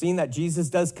Smyrna, we've seen that Jesus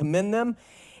does commend them,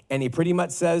 and he pretty much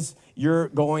says, you're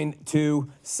going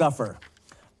to suffer.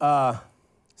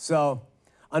 So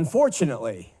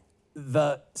unfortunately,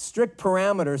 the strict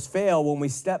parameters fail when we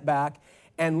step back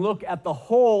and look at the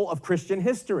whole of Christian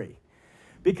history.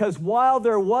 Because while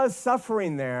there was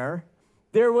suffering there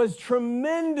was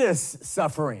tremendous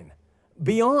suffering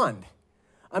beyond.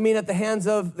 I mean, at the hands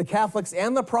of the Catholics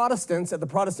and the Protestants at the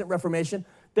Protestant Reformation,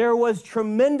 there was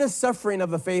tremendous suffering of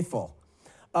the faithful.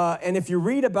 And if you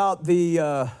read about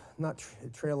the,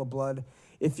 Trail of Blood,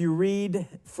 if you read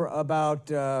about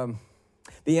the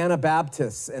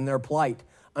Anabaptists and their plight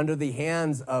under the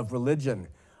hands of religion,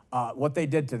 what they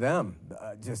did to them,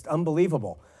 just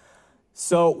unbelievable.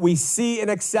 So we see an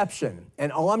exception.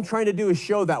 And all I'm trying to do is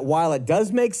show that while it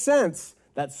does make sense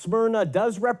that Smyrna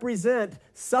does represent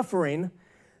suffering,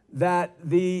 that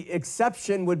the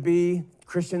exception would be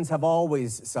Christians have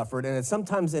always suffered, and it's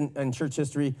sometimes in church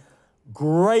history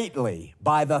greatly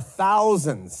by the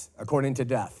thousands according to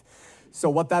death. So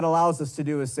what that allows us to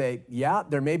do is say, yeah,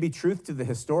 there may be truth to the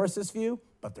historicist view,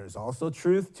 but there's also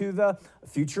truth to the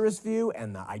futurist view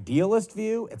and the idealist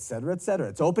view, et cetera, et cetera.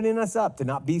 It's opening us up to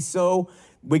not be so,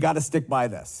 we got to stick by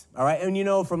this, all right? And you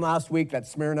know from last week that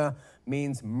Smyrna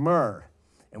means myrrh,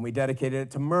 and we dedicated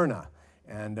it to Myrna,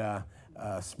 and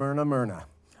Smyrna, Myrna.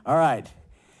 All right,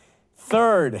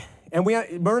 third, and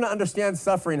Myrna understands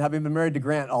suffering, having been married to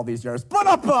Grant all these years.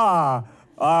 Ba-da-ba!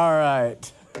 All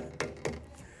right.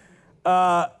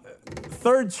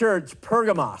 Third church,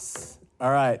 Pergamos, all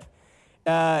right.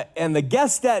 And the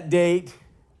Gestet date,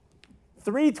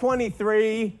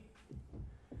 323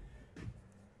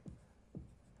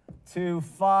 to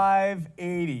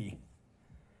 580.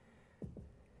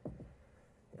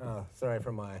 Oh, sorry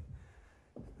for my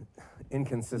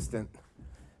inconsistent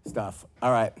stuff.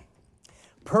 All right.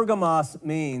 Pergamos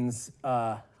means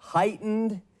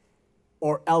heightened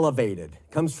or elevated.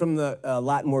 It comes from the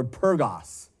Latin word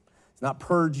purgos. It's not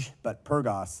purge, but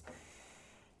purgos.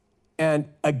 And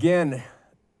again,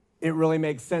 it really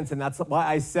makes sense. And that's why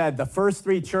I said the first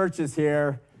three churches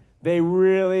here, they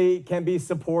really can be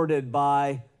supported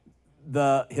by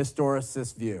the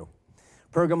historicist view.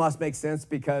 Pergamos makes sense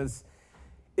because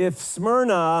if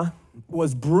Smyrna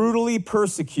was brutally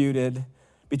persecuted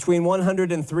between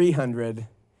 100 and 300,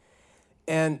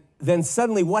 and then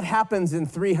suddenly what happens in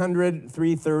 300,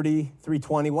 330,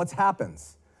 320? What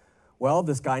happens? Well,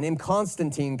 this guy named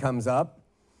Constantine comes up,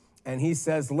 and he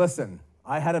says, listen,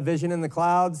 I had a vision in the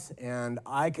clouds, and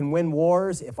I can win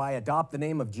wars if I adopt the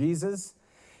name of Jesus.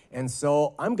 And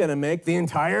so I'm going to make the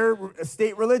entire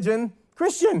state religion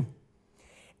Christian.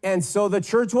 And so the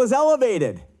church was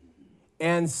elevated.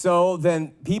 And so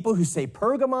then people who say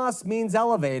Pergamos means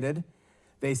elevated,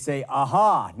 they say,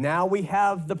 aha, now we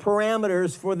have the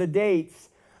parameters for the dates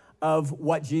of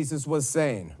what Jesus was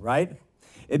saying, right?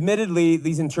 Admittedly,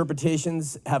 these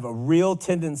interpretations have a real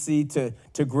tendency to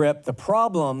grip. The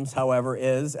problems, however,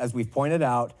 is, as we've pointed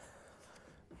out,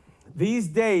 these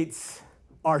dates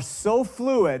are so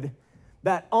fluid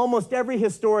that almost every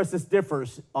historicist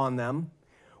differs on them.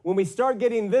 When we start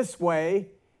getting this way,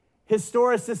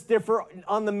 historicists differ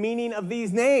on the meaning of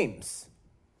these names.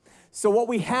 So what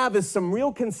we have is some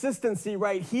real consistency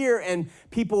right here, and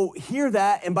people hear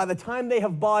that, and by the time they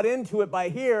have bought into it by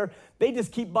here, they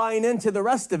just keep buying into the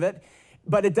rest of it,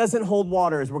 but it doesn't hold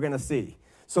water, as we're going to see.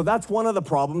 So that's one of the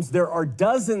problems. There are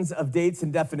dozens of dates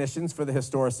and definitions for the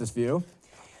historicist view.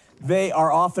 They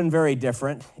are often very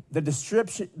different. The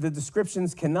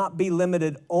descriptions cannot be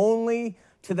limited only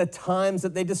to the times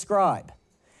that they describe.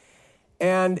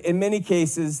 And in many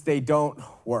cases, they don't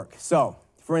work. So,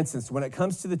 for instance, when it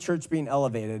comes to the church being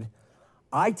elevated,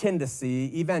 I tend to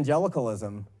see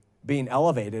evangelicalism being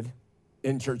elevated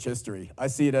in church history. I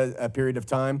see it as a period of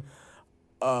time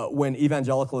when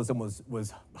evangelicalism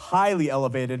was highly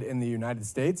elevated in the United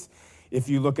States. If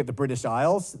you look at the British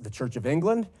Isles, the Church of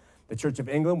England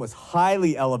was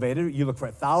highly elevated. You look for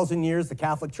 1,000 years, the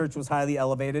Catholic Church was highly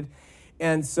elevated.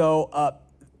 And so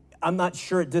I'm not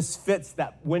sure it just fits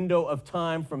that window of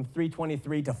time from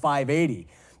 323 to 580.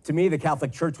 To me, the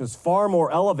Catholic Church was far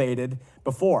more elevated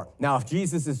before. Now, if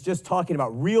Jesus is just talking about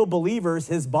real believers,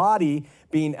 his body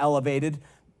being elevated,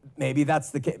 maybe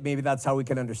that's how we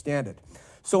can understand it.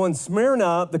 So in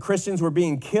Smyrna, the Christians were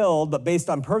being killed, but based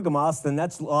on Pergamos, the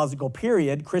next logical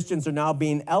period, Christians are now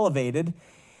being elevated.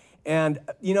 And,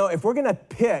 if we're going to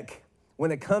pick,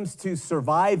 when it comes to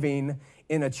surviving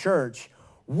in a church,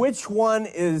 which one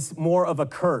is more of a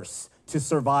curse to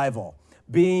survival?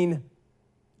 Being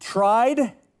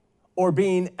tried or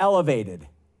being elevated?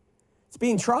 It's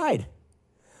being tried.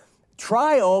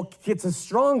 Trial gets us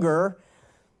stronger,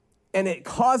 and it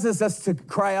causes us to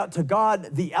cry out to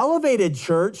God. The elevated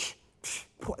church,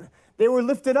 they were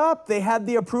lifted up. They had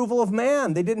the approval of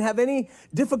man. They didn't have any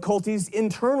difficulties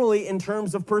internally in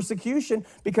terms of persecution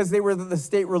because they were the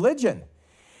state religion.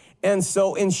 And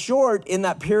so, in short, in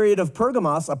that period of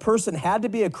Pergamos, a person had to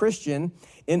be a Christian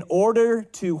in order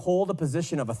to hold a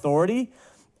position of authority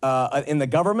in the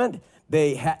government.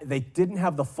 They didn't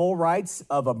have the full rights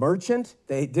of a merchant.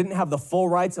 They didn't have the full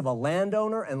rights of a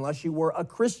landowner unless you were a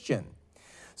Christian.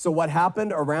 So what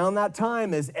happened around that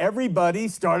time is everybody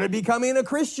started becoming a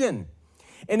Christian.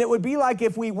 And it would be like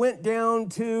if we went down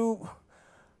to,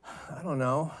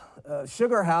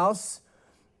 Sugar House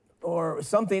or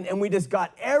something, and we just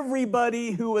got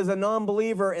everybody who was a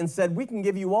non-believer and said, we can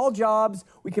give you all jobs,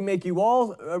 we can make you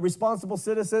all responsible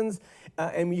citizens,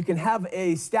 and you can have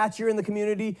a stature in the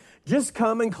community. Just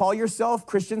come and call yourself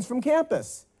Christians from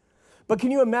campus. But can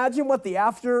you imagine what the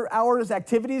after-hours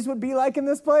activities would be like in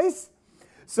this place?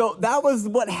 So that was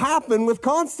what happened with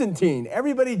Constantine.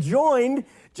 Everybody joined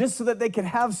just so that they could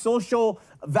have social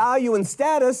value and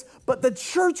status, but the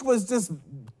church was just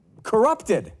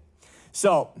corrupted.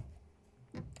 So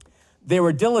they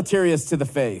were deleterious to the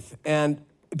faith. And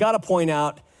I got to point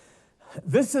out,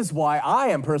 this is why I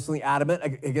am personally adamant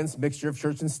against mixture of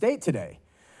church and state today.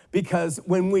 Because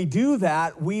when we do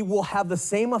that, we will have the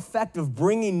same effect of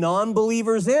bringing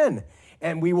non-believers in.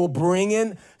 And we will bring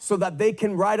in so that they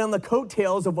can ride on the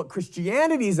coattails of what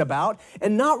Christianity is about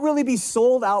and not really be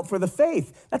sold out for the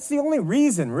faith. That's the only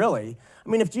reason, really. I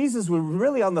mean, if Jesus were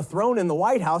really on the throne in the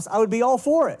White House, I would be all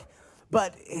for it.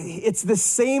 But it's the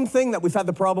same thing that we've had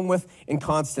the problem with in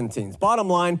Constantine's. Bottom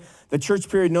line, the church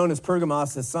period known as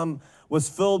Pergamos was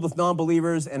filled with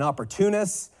non-believers and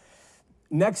opportunists.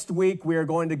 Next week, we are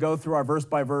going to go through our verse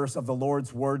by verse of the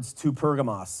Lord's words to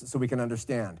Pergamos so we can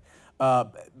understand.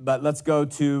 But let's go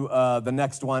to the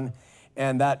next one,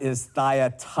 and that is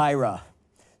Thyatira.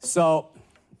 So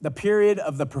the period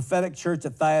of the prophetic church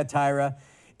at Thyatira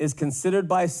is considered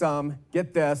by some,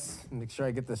 get this, make sure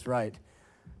I get this right,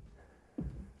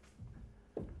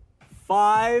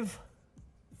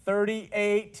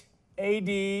 538 AD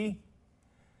to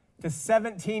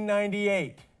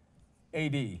 1798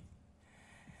 AD.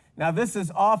 Now, this is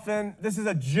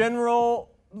a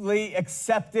generally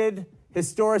accepted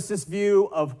historicist view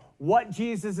of what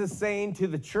Jesus is saying to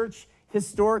the church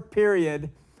historic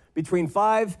period between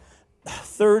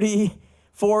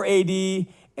 534 AD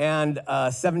and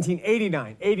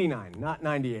 1789. 89, not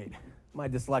 98. My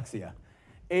dyslexia.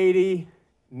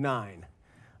 89.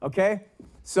 Okay?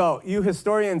 So, you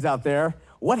historians out there,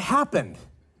 what happened?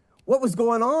 What was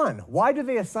going on? Why do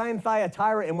they assign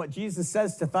Thyatira and what Jesus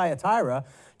says to Thyatira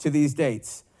to these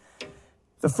dates?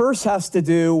 The first has to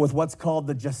do with what's called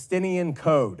the Justinian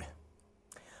Code.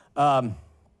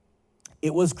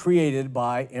 It was created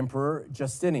by Emperor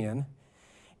Justinian,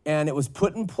 and it was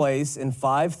put in place in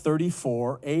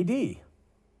 534 AD.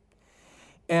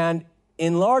 And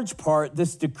in large part,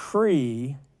 this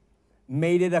decree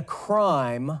made it a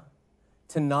crime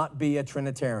to not be a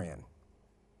Trinitarian.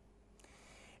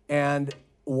 And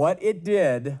what it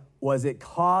did was it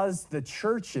caused the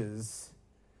churches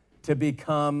to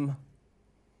become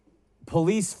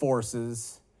police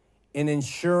forces in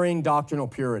ensuring doctrinal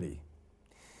purity.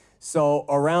 So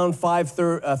around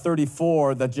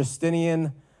 534, the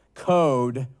Justinian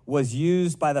code was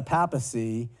used by the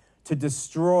papacy to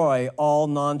destroy all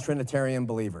non-Trinitarian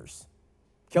believers,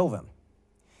 kill them.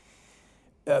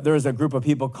 There was a group of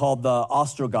people called the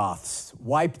Ostrogoths,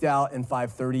 wiped out in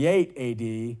 538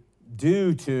 AD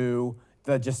due to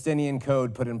the Justinian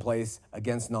Code put in place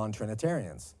against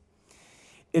non-Trinitarians.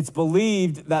 It's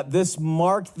believed that this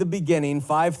marked the beginning,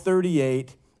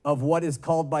 538, of what is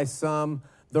called by some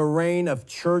the reign of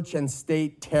church and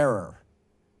state terror.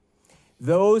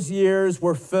 Those years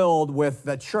were filled with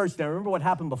the church. Now, remember what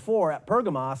happened before at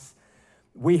Pergamos.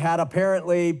 We had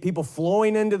apparently people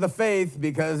flowing into the faith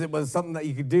because it was something that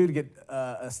you could do to get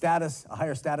a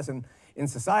higher status in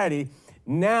society.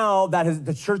 Now that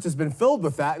the church has been filled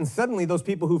with that, and suddenly those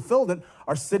people who filled it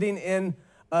are sitting in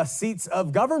seats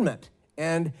of government,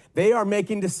 and they are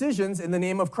making decisions in the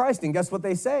name of Christ. And guess what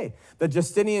they say? The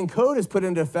Justinian Code is put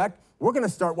into effect. We're going to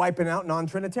start wiping out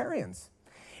non-Trinitarians.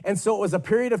 And so it was a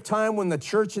period of time when the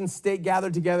church and state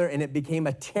gathered together, and it became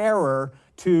a terror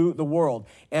to the world.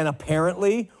 And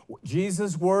apparently,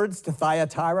 Jesus' words to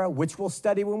Thyatira, which we'll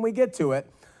study when we get to it,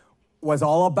 was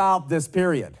all about this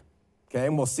period. Okay,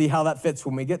 and we'll see how that fits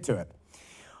when we get to it.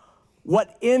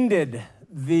 What ended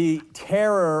the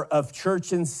terror of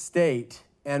church and state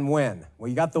and when? Well,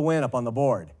 you got the when up on the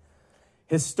board.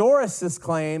 Historicists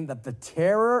claim that the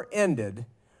terror ended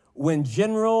when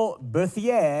General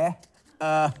Berthier,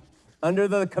 under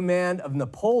the command of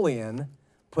Napoleon,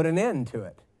 put an end to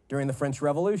it during the French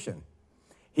Revolution.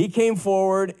 He came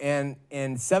forward, and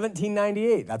in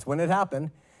 1798, that's when it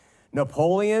happened,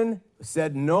 Napoleon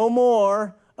said, no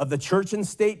more of the church and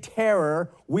state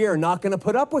terror. We are not going to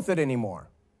put up with it anymore.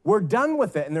 We're done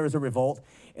with it. And there was a revolt.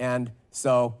 And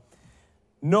so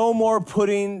no more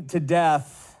putting to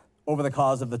death over the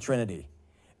cause of the Trinity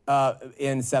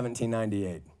in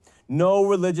 1798. No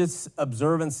religious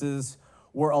observances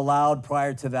were allowed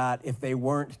prior to that if they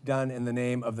weren't done in the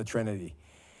name of the Trinity.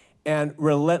 And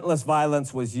relentless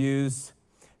violence was used.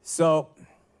 So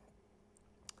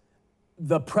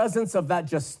the presence of that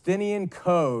Justinian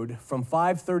Code from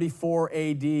 534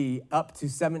 AD up to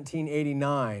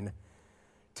 1789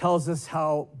 tells us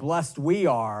how blessed we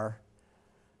are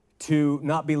to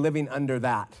not be living under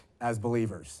that as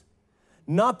believers.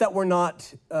 Not that we're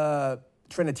not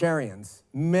Trinitarians.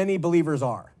 Many believers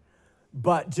are.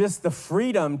 But just the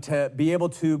freedom to be able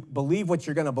to believe what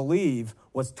you're going to believe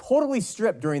was totally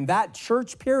stripped during that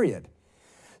church period.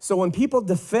 So when people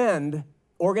defend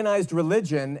organized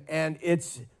religion and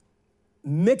it's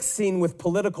mixing with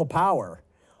political power,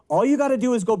 all you got to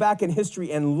do is go back in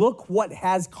history and look what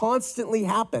has constantly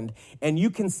happened, and you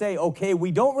can say, okay,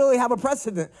 we don't really have a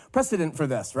precedent for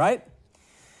this, right?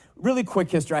 Really quick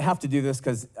history. I have to do this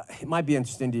because it might be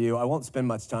interesting to you. I won't spend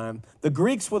much time. The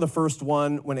Greeks were the first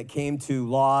one when it came to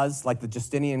laws like the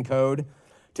Justinian Code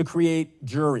to create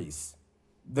juries.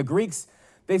 The Greeks,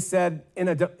 they said in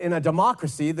a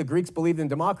democracy, the Greeks believed in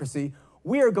democracy,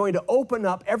 we are going to open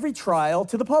up every trial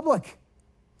to the public.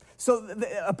 So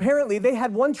apparently they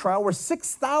had one trial where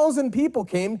 6,000 people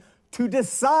came to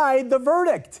decide the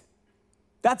verdict.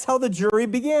 That's how the jury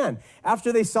began.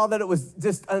 After they saw that it was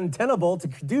just untenable to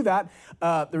do that,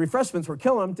 the refreshments were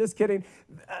killing them, just kidding.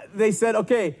 They said,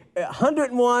 okay,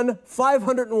 101,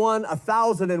 501,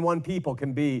 1,001 people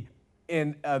can be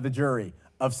in the jury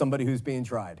of somebody who's being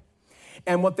tried.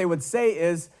 And what they would say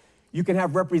is, you can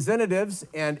have representatives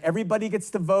and everybody gets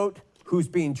to vote who's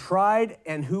being tried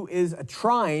and who is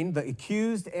trying, the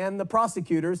accused and the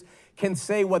prosecutors can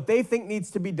say what they think needs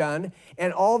to be done,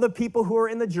 and all the people who are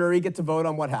in the jury get to vote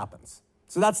on what happens.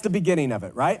 So that's the beginning of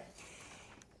it, right?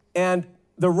 And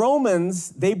the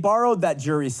Romans, they borrowed that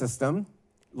jury system,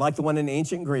 like the one in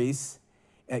ancient Greece.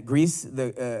 At Greece,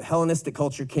 the Hellenistic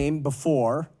culture came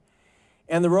before,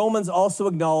 and the Romans also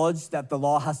acknowledged that the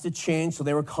law has to change, so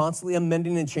they were constantly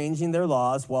amending and changing their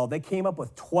laws. Well, they came up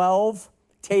with 12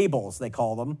 tables, they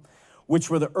call them, which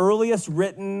were the earliest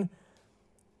written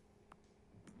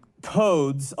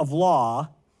codes of law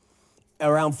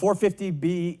around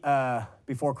 450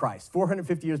 before Christ.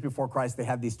 450 years before Christ, they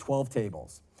had these 12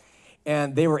 tables.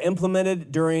 And they were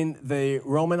implemented during the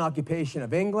Roman occupation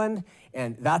of England,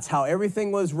 and that's how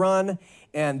everything was run.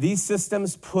 And these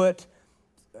systems put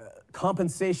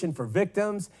compensation for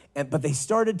victims, but they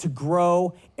started to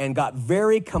grow and got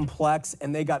very complex,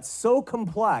 and they got so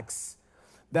complex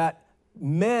that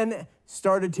men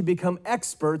started to become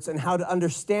experts in how to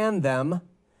understand them.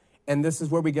 And this is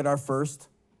where we get our first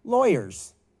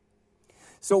lawyers.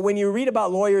 So when you read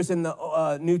about lawyers in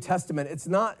the New Testament, it's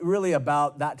not really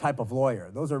about that type of lawyer.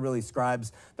 Those are really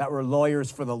scribes that were lawyers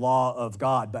for the law of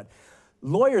God. But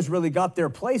lawyers really got their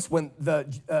place when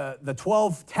the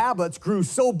 12 tablets grew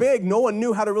so big, no one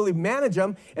knew how to really manage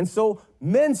them. And so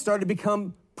men started to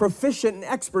become proficient and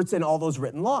experts in all those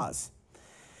written laws.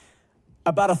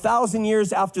 About 1,000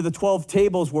 years after the 12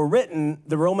 tables were written,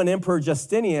 the Roman Emperor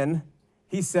Justinian,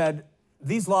 he said,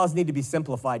 these laws need to be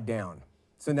simplified down.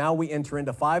 So now we enter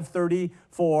into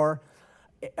 534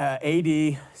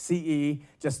 AD, CE.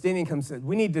 Justinian comes and says,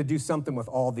 we need to do something with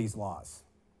all these laws.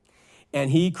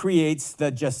 And he creates the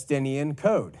Justinian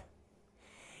Code.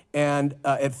 And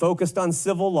it focused on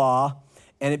civil law,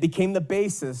 and it became the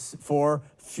basis for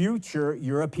future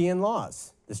European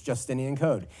laws, this Justinian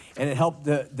Code. And it helped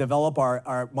develop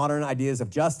our modern ideas of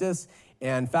justice.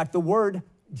 And in fact, the word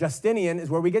Justinian is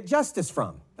where we get justice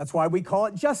from. That's why we call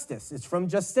it justice. It's from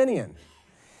Justinian.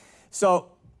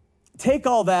 So take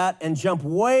all that and jump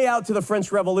way out to the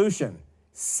French Revolution.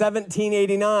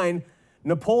 1789,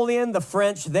 Napoleon, the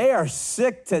French, they are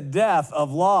sick to death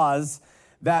of laws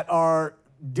that are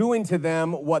doing to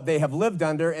them what they have lived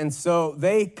under. And so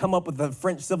they come up with the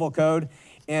French Civil Code,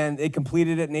 and they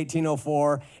completed it in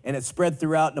 1804, and it spread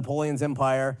throughout Napoleon's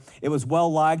empire. It was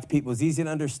well-liked. It was easy to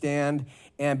understand.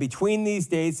 And between these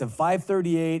dates of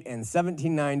 538 and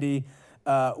 1790,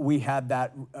 we had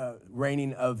that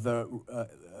reigning of the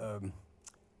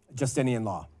Justinian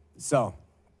law. So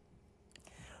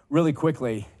really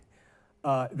quickly,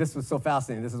 this was so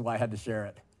fascinating. This is why I had to share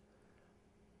it.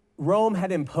 Rome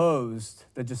had imposed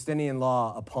the Justinian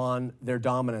law upon their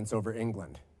dominance over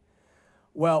England.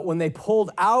 Well, when they pulled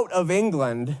out of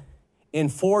England in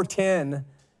 410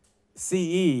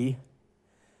 CE,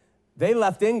 they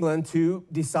left England to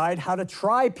decide how to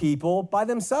try people by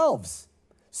themselves.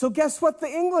 So guess what the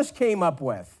English came up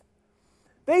with?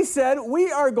 They said,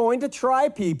 we are going to try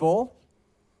people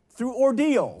through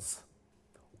ordeals.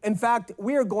 In fact,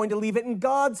 we are going to leave it in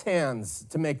God's hands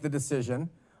to make the decision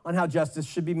on how justice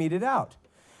should be meted out.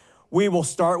 We will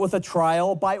start with a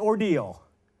trial by ordeal.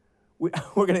 We're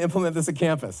going to implement this at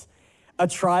campus. A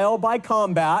trial by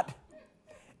combat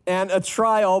and a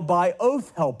trial by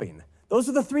oath helping. Those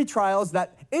are the three trials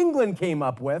that England came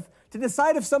up with to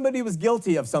decide if somebody was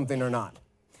guilty of something or not.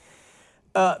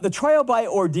 The trial by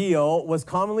ordeal was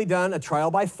commonly done a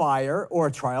trial by fire or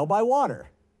a trial by water,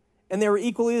 and they were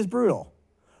equally as brutal.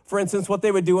 For instance, what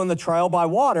they would do on the trial by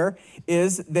water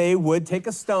is they would take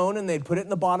a stone and they'd put it in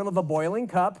the bottom of a boiling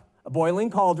cup, a boiling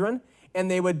cauldron,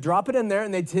 and they would drop it in there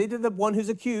and they'd say to the one who's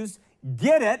accused,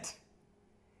 get it,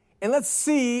 and let's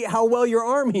see how well your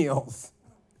arm heals.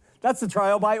 That's the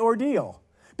trial by ordeal.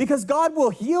 Because God will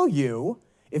heal you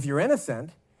if you're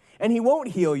innocent, and he won't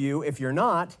heal you if you're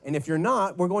not, and if you're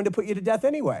not, we're going to put you to death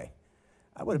anyway.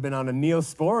 I would have been on a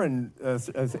Neosporin,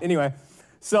 anyway.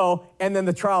 So, and then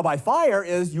the trial by fire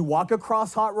is you walk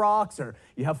across hot rocks or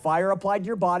you have fire applied to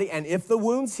your body, and if the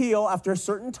wounds heal after a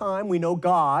certain time, we know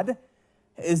God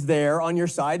is there on your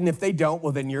side, and if they don't,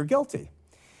 well, then you're guilty.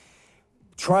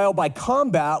 Trial by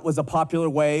combat was a popular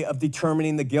way of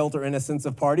determining the guilt or innocence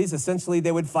of parties. Essentially,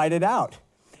 they would fight it out.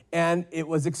 And it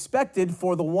was expected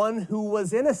for the one who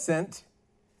was innocent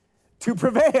to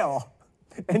prevail.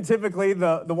 And typically,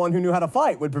 the one who knew how to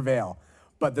fight would prevail.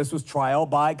 But this was trial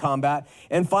by combat.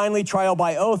 And finally, trial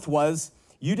by oath was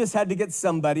you just had to get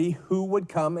somebody who would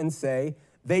come and say,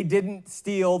 they didn't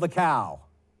steal the cow.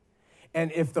 And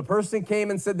if the person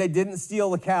came and said they didn't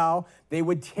steal the cow, they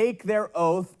would take their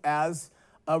oath as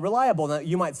reliable. Now,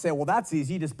 you might say, well, that's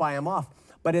easy, just buy them off.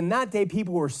 But in that day,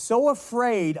 people were so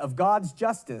afraid of God's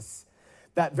justice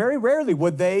that very rarely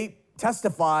would they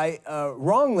testify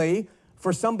wrongly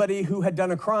for somebody who had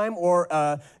done a crime,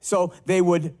 or so they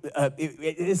would,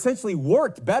 it essentially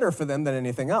worked better for them than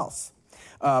anything else.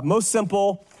 Most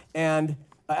simple, and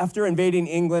after invading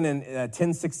England in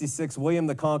 1066, William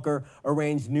the Conqueror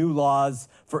arranged new laws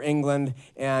for England,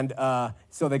 and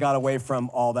so they got away from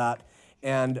all that.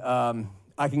 And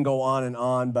I can go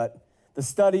on, but the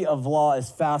study of law is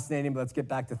fascinating, but let's get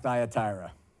back to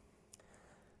Thyatira.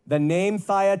 The name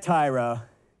Thyatira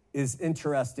is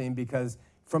interesting because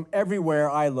from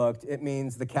everywhere I looked, it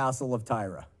means the castle of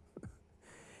Tyre.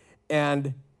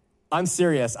 And I'm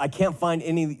serious, I can't find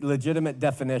any legitimate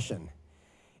definition.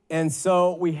 And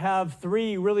so we have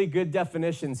three really good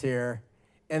definitions here.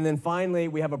 And then finally,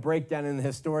 we have a breakdown in the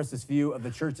historicist view of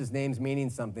the church's names meaning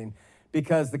something.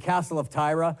 Because the castle of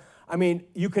Tyre, I mean,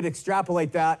 you could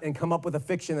extrapolate that and come up with a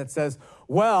fiction that says,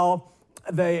 well,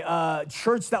 the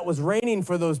church that was reigning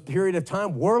for those period of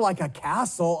time were like a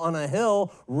castle on a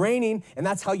hill reigning, and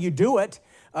that's how you do it.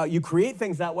 You create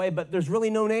things that way, but there's really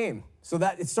no name. So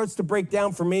that it starts to break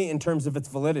down for me in terms of its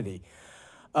validity.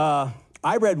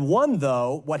 I read one,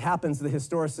 though, what happens, the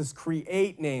historicists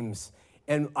create names,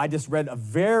 And I just read a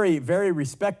very, very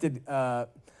respected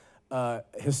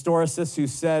historicist who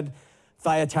said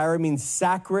Thyatira means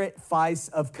sacrifice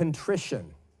of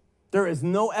contrition. There is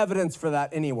no evidence for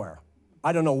that anywhere.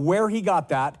 I don't know where he got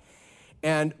that,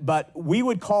 but we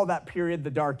would call that period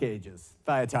the Dark Ages,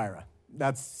 Thyatira.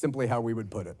 That's simply how we would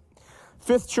put it.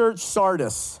 Fifth church,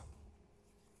 Sardis,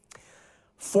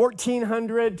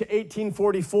 1400 to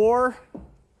 1844.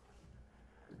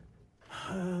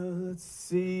 Let's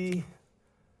see.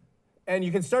 And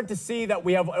you can start to see that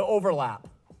we have an overlap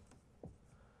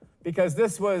because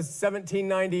this was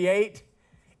 1798.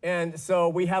 And so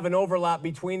we have an overlap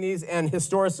between these, and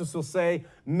historicists will say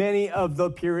many of the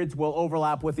periods will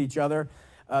overlap with each other.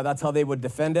 That's how they would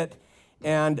defend it.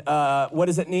 And what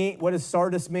does it mean? What does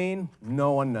Sardis mean?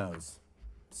 No one knows.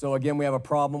 So again, we have a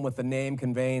problem with the name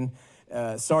conveying.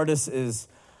 Sardis is,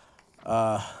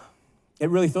 it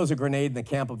really throws a grenade in the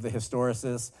camp of the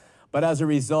historicists. But as a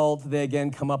result, they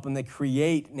again come up and they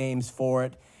create names for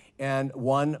it. And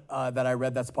one that I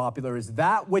read that's popular is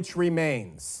That Which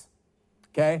Remains.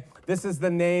 Okay, this is the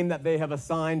name that they have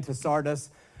assigned to Sardis.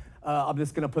 I'm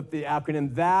just going to put the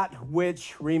acronym, That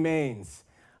Which Remains.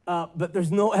 But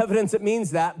there's no evidence it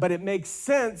means that, but it makes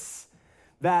sense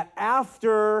that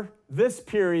after this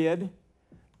period,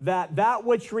 that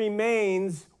which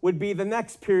remains would be the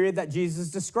next period that Jesus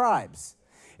describes.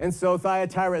 And so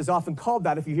Thyatira is often called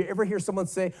that. If you ever hear someone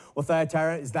say, well,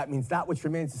 Thyatira means that which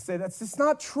remains, to say that's just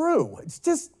not true. It's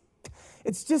just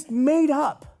made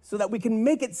up so that we can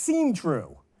make it seem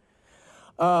true.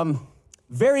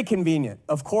 Very convenient.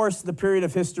 Of course, the period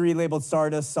of history labeled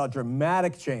Sardis saw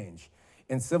dramatic change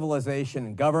in civilization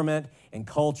and government and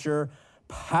culture,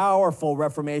 powerful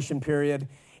Reformation period.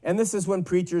 And this is when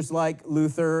preachers like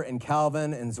Luther and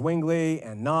Calvin and Zwingli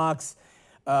and Knox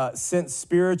sent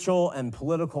spiritual and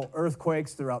political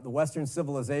earthquakes throughout the Western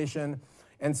civilization.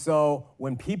 And so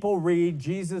when people read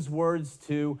Jesus' words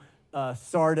to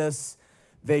Sardis,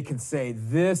 they could say,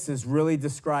 this is really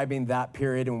describing that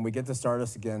period. And when we get to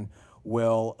Sardis again,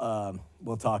 we'll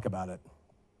talk about it.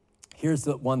 Here's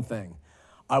the one thing.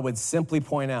 I would simply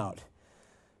point out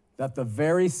that the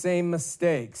very same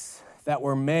mistakes that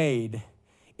were made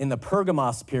in the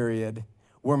Pergamos period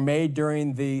were made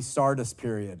during the Sardis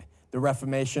period, the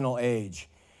Reformational age.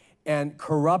 And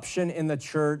corruption in the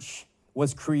church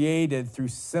was created through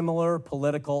similar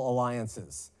political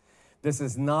alliances. This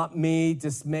is not me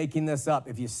just making this up.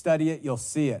 If you study it, you'll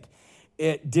see it.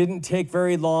 It didn't take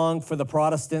very long for the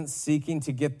Protestants seeking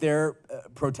to get their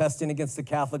protesting against the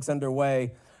Catholics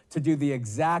underway to do the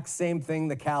exact same thing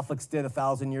the Catholics did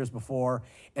 1,000 years before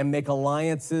and make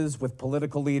alliances with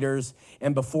political leaders.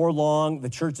 And before long, the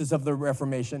churches of the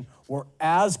Reformation were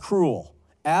as cruel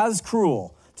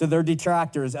to their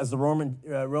detractors as the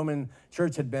Roman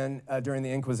Church had been during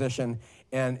the Inquisition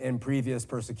and in previous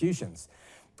persecutions.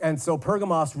 And so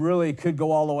Pergamos really could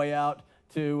go all the way out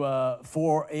to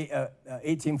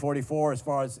 1844 as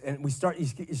far as, and you're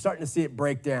starting to see it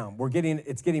break down.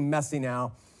 It's getting messy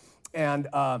now. And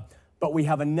but we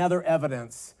have another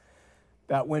evidence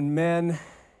that when men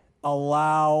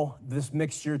allow this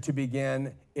mixture to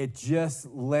begin, it just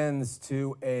lends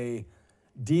to a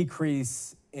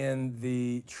decrease in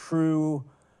the true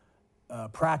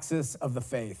praxis of the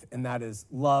faith, and that is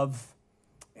love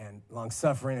and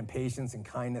long-suffering and patience and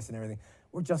kindness and everything.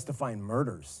 We're justifying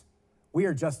murders. We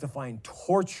are justifying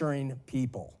torturing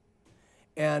people.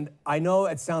 And I know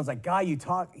it sounds like, Guy, you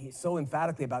talk so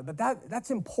emphatically about it, but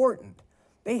that's important.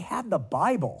 They had the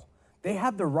Bible. They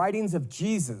had the writings of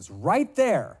Jesus right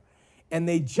there. And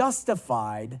they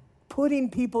justified putting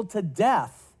people to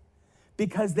death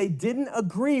because they didn't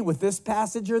agree with this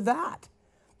passage or that.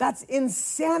 That's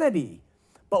insanity.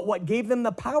 But what gave them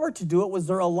the power to do it was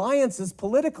their alliances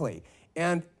politically.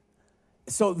 And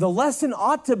so the lesson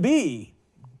ought to be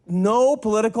no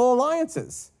political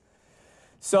alliances.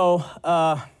 So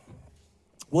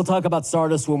we'll talk about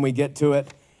Sardis when we get to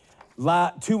it.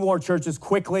 Two more churches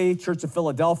quickly. Church of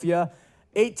Philadelphia,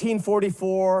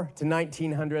 1844 to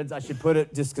 1900s. I should put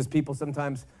it just because people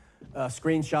sometimes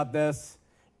screenshot this.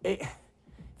 If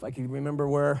I can remember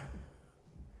where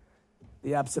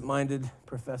the absent-minded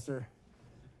professor,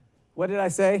 what did I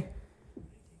say?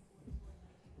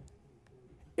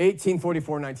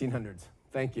 1844, 1900s.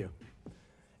 Thank you.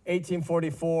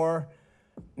 1844,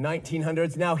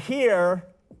 1900s. Now here,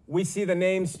 we see the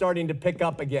names starting to pick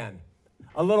up again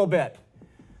a little bit,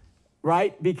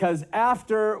 right? Because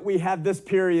after we had this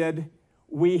period,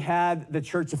 we had the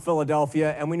Church of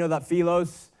Philadelphia, and we know that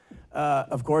Philos,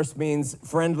 of course, means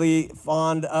friendly,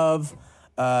 fond of,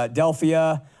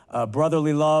 Delphia,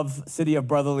 brotherly love, city of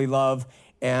brotherly love,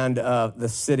 and the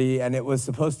city, and it was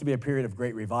supposed to be a period of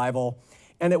great revival.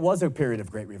 And it was a period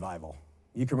of great revival.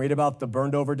 You can read about the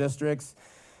burned over districts.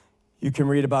 You can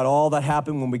read about all that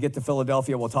happened. When we get to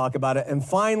Philadelphia, we'll talk about it. And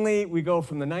finally, we go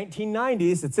from the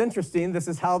 1990s. It's interesting. This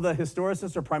is how the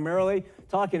historicists are primarily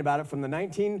talking about it, from the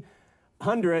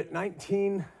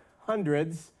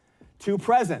 1900s to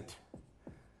present.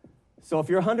 So if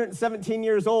you're 117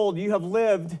 years old, you have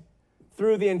lived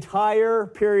through the entire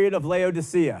period of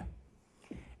Laodicea.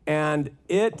 And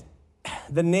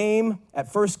the name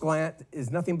at first glance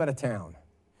is nothing but a town.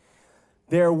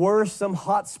 There were some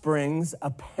hot springs.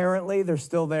 Apparently, they're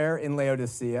still there in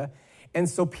Laodicea. And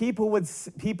so people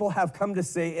have come to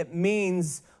say it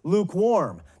means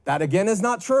lukewarm. That, again, is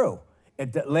not true.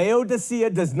 Laodicea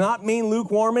does not mean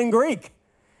lukewarm in Greek.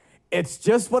 It's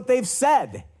just what they've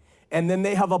said. And then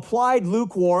they have applied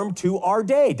lukewarm to our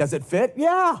day. Does it fit?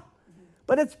 Yeah.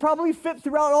 But it's probably fit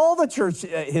throughout all the church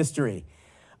history.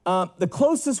 The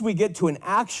closest we get to an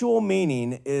actual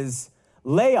meaning is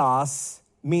laos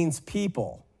means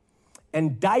people,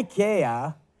 and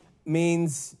dikeia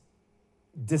means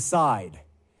decide.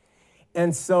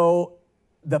 And so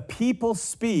the people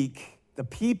speak, the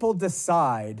people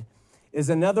decide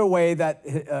is another way that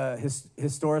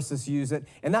historicists use it,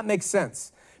 and that makes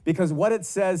sense, because what it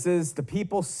says is the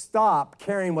people stop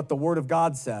caring what the Word of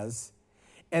God says,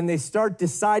 and they start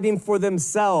deciding for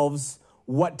themselves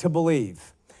what to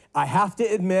believe. I have to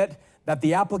admit that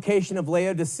the application of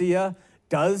Laodicea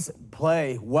does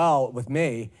play well with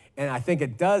me, and I think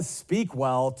it does speak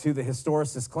well to the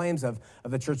historicist claims of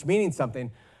the church meaning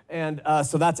something. And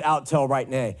so that's out till right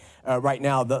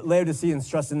now. The Laodiceans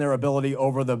trust in their ability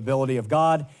over the ability of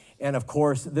God. And of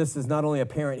course, this is not only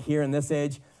apparent here in this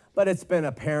age, but it's been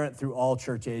apparent through all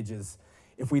church ages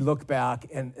if we look back.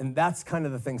 And that's kind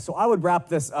of the thing. So I would wrap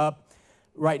this up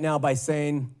right now by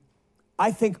saying,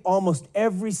 I think almost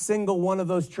every single one of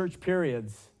those church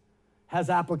periods has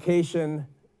application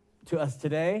to us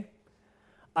today.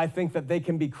 I think that they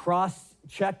can be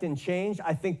cross-checked and changed.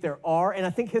 I think there are, and I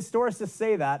think historicists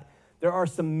say that, there are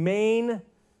some main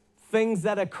things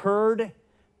that occurred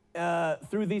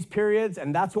through these periods,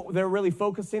 and that's what they're really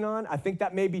focusing on. I think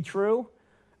that may be true,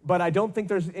 but I don't think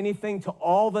there's anything to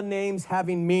all the names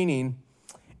having meaning,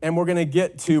 and we're gonna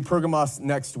get to Pergamos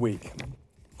next week.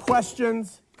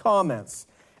 Questions, comments?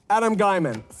 Adam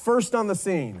Guyman, first on the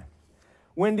scene.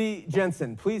 Wendy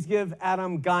Jensen, please give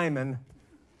Adam Guyman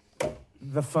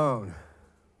the phone.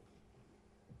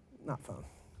 Not phone.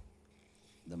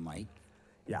 The mic.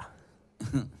 Yeah.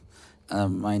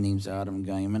 My name's Adam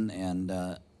Guyman, and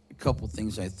a couple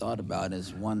things I thought about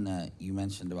is one, you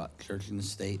mentioned about church and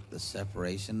state, the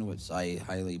separation, which I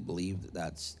highly believe that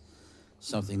that's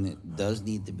something that does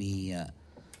need to be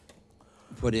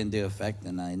put into effect.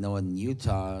 And I know in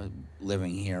Utah,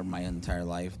 living here my entire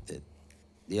life, that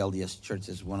the LDS Church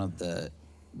is one of the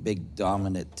big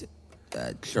dominant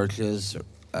churches,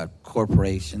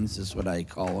 corporations is what I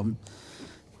call them.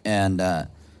 And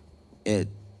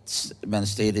it's been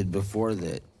stated before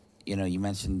that, you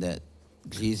mentioned that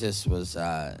Jesus was,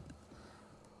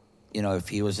 if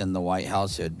he was in the White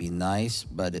House, it would be nice.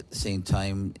 But at the same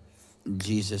time,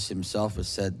 Jesus himself has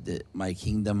said that my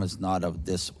kingdom is not of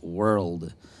this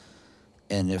world.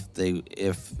 And if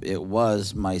it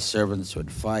was, my servants would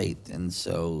fight. And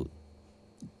so,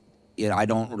 I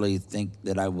don't really think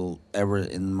that I will ever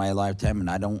in my lifetime, and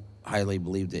I don't highly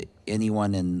believe that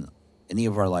anyone in any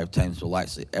of our lifetimes will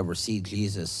actually ever see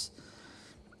Jesus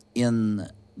in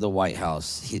the White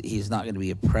House. He's not going to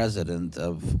be a president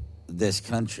of this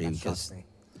country. That shocks me.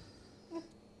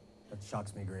 That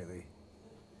shocks me greatly.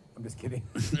 I'm just kidding.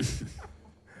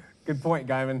 Good point,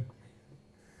 Guyman.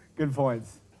 Good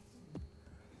points.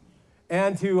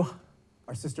 And to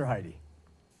our sister Heidi.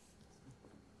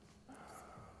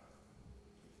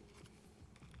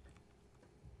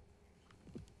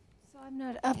 So I'm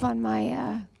not up on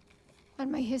my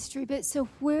history, but so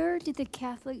where did the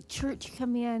Catholic Church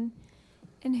come in,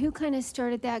 and who kind of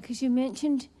started that? Because you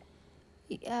mentioned,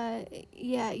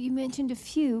 you mentioned a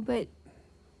few, but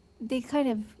they kind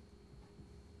of.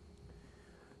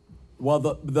 Well,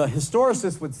 the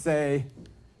historicists would say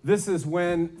this is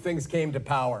when things came to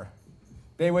power.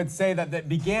 They would say that it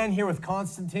began here with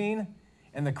Constantine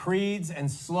and the creeds,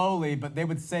 and slowly, but they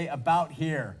would say about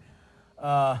here.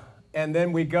 And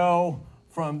then we go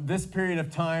from this period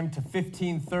of time to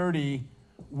 1530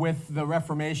 with the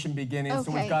Reformation beginning. Okay.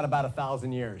 So we've got about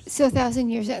 1,000 years. So 1,000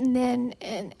 years, and then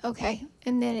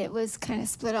it was kind of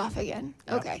split off again.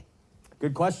 Yep. Okay.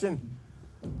 Good question.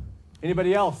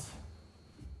 Anybody else?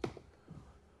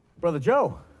 Brother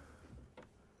Joe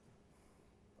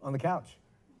on the couch.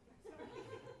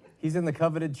 He's in the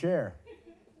coveted chair.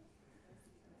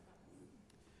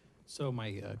 So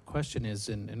my question is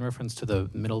in reference to the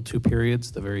middle two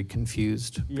periods, the very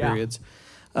confused periods.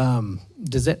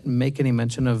 Does it make any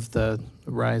mention of the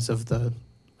rise of the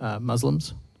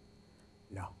Muslims?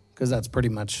 No. Because that's pretty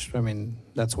much, I mean,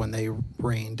 that's when they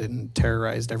reigned and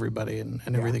terrorized everybody and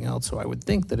everything else. So I would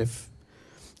think that if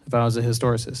I was a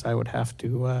historicist, I would have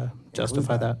to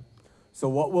justify that. So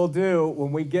what we'll do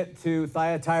when we get to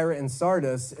Thyatira and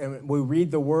Sardis and we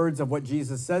read the words of what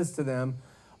Jesus says to them,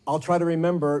 I'll try to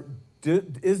remember,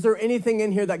 is there anything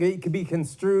in here that could be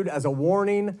construed as a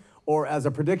warning or as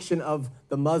a prediction of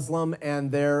the Muslim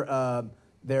and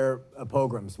their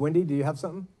pogroms? Wendy, do you have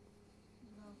something?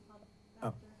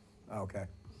 No. Oh, okay.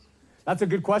 That's a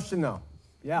good question, though.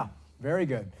 Yeah, very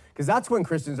good. Because that's when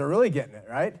Christians are really getting it,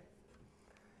 right?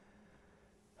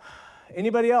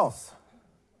 Anybody else?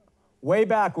 Way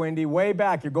back, Wendy, way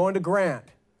back. You're going to Grant,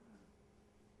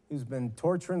 who's been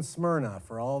torturing Smyrna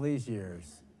for all these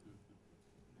years.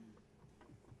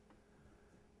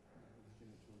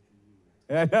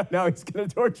 Yeah, no, he's going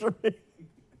to torture me.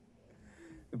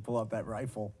 And pull out that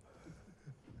rifle.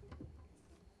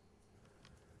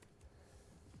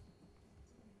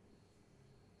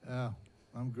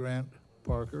 I'm Grant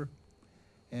Parker,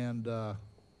 and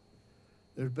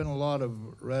there's been a lot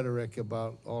of rhetoric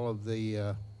about all of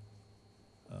the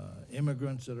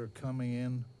immigrants that are coming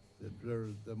in.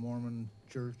 That the Mormon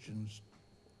Church and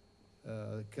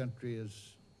the country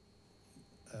is,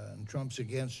 and Trump's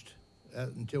against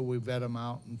until we vet them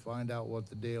out and find out what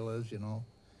the deal is, you know.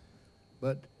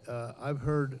 But I've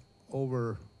heard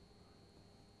over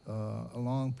a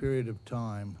long period of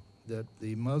time that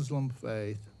the Muslim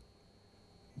faith,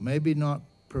 maybe not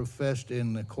professed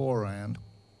in the Koran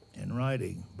in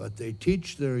writing, but they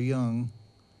teach their young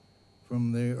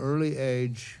from the early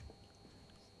age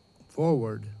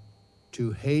forward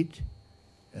to hate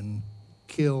and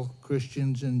kill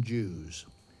Christians and Jews.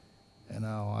 And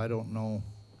now I don't know,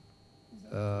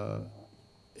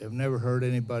 I've never heard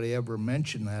anybody ever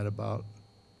mention that about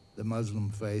the Muslim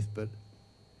faith, but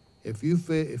if you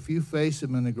face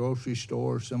them in the grocery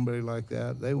store or somebody like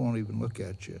that, they won't even look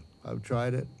at you. I've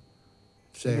tried it.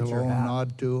 Say hello,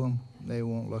 nod to them. They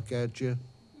won't look at you.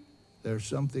 There's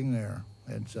something there,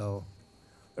 and so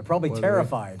they're probably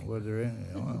terrified.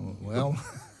 Well,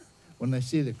 when they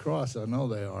see the cross, I know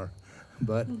they are.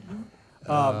 But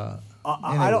anyway.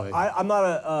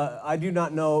 I do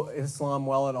not know Islam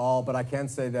well at all, but I can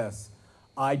say this: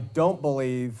 I don't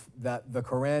believe that the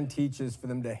Quran teaches for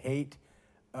them to hate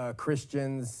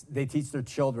Christians. They teach their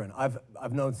children.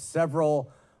 I've known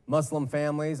several Muslim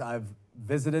families. I've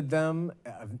visited them.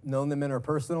 I've known them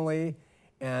interpersonally,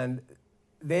 and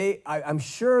I'm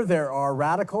sure there are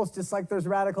radicals, just like there's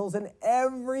radicals in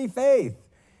every faith.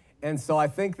 And so I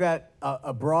think that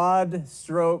a broad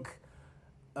stroke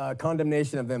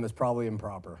condemnation of them is probably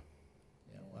improper.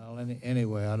 Yeah, well,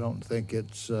 anyway, I don't think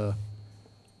it's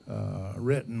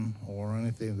written or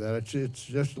anything of that. It's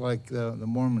just like the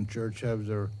Mormon Church has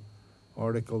their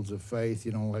articles of faith,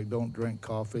 you know, like don't drink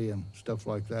coffee and stuff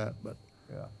like that. But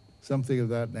yeah, something of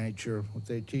that nature.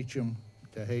 They teach them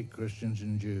to hate Christians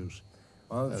and Jews.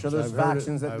 Well, I'm sure there's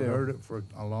factions that do. I've heard it for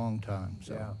a long time.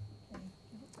 So. Yeah.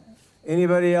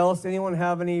 Anybody else? Anyone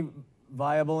have any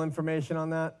viable information on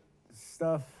that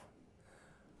stuff?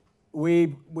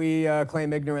 We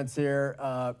claim ignorance here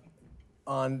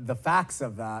on the facts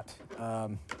of that.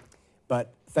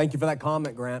 But thank you for that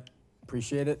comment, Grant.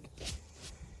 Appreciate it.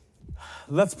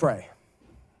 Let's pray.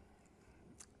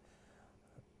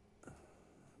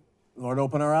 Lord,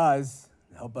 open our eyes.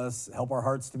 Help our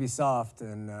hearts to be soft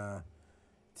and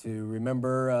to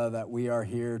remember that we are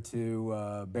here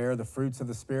to bear the fruits of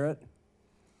the Spirit,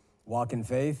 walk in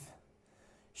faith,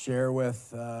 share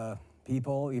with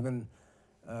people, even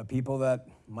people that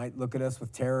might look at us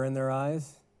with terror in their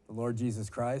eyes, the Lord Jesus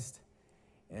Christ,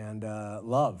 and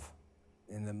love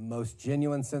in the most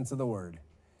genuine sense of the word.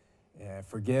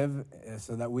 Forgive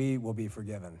so that we will be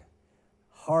forgiven.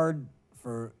 Hard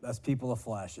for us people of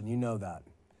flesh, and you know that.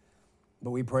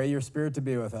 But we pray your Spirit to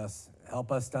be with us.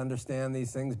 Help us to understand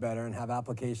these things better and have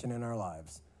application in our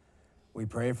lives. We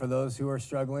pray for those who are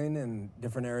struggling in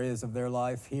different areas of their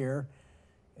life here.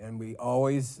 And we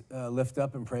always lift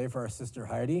up and pray for our sister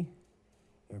Heidi.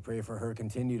 We pray for her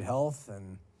continued health,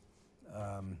 and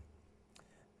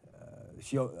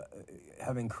she'll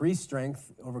have increased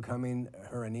strength overcoming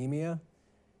her anemia.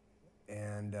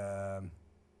 And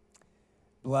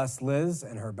bless Liz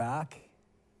and her back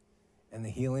and the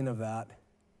healing of that.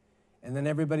 And then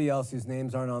everybody else whose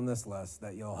names aren't on this list,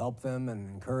 that you'll help them and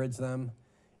encourage them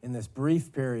in this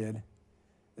brief period,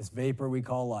 this vapor we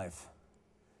call life.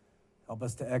 Help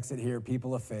us to exit here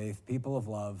people of faith, people of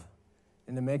love,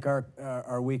 and to make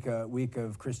our week a week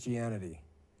of Christianity,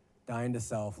 dying to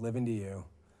self, living to you.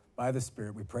 By the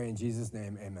Spirit, we pray in Jesus'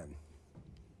 name, amen.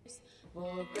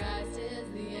 For Christ is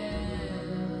the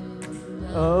end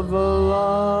of the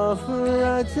law for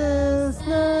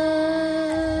righteousness.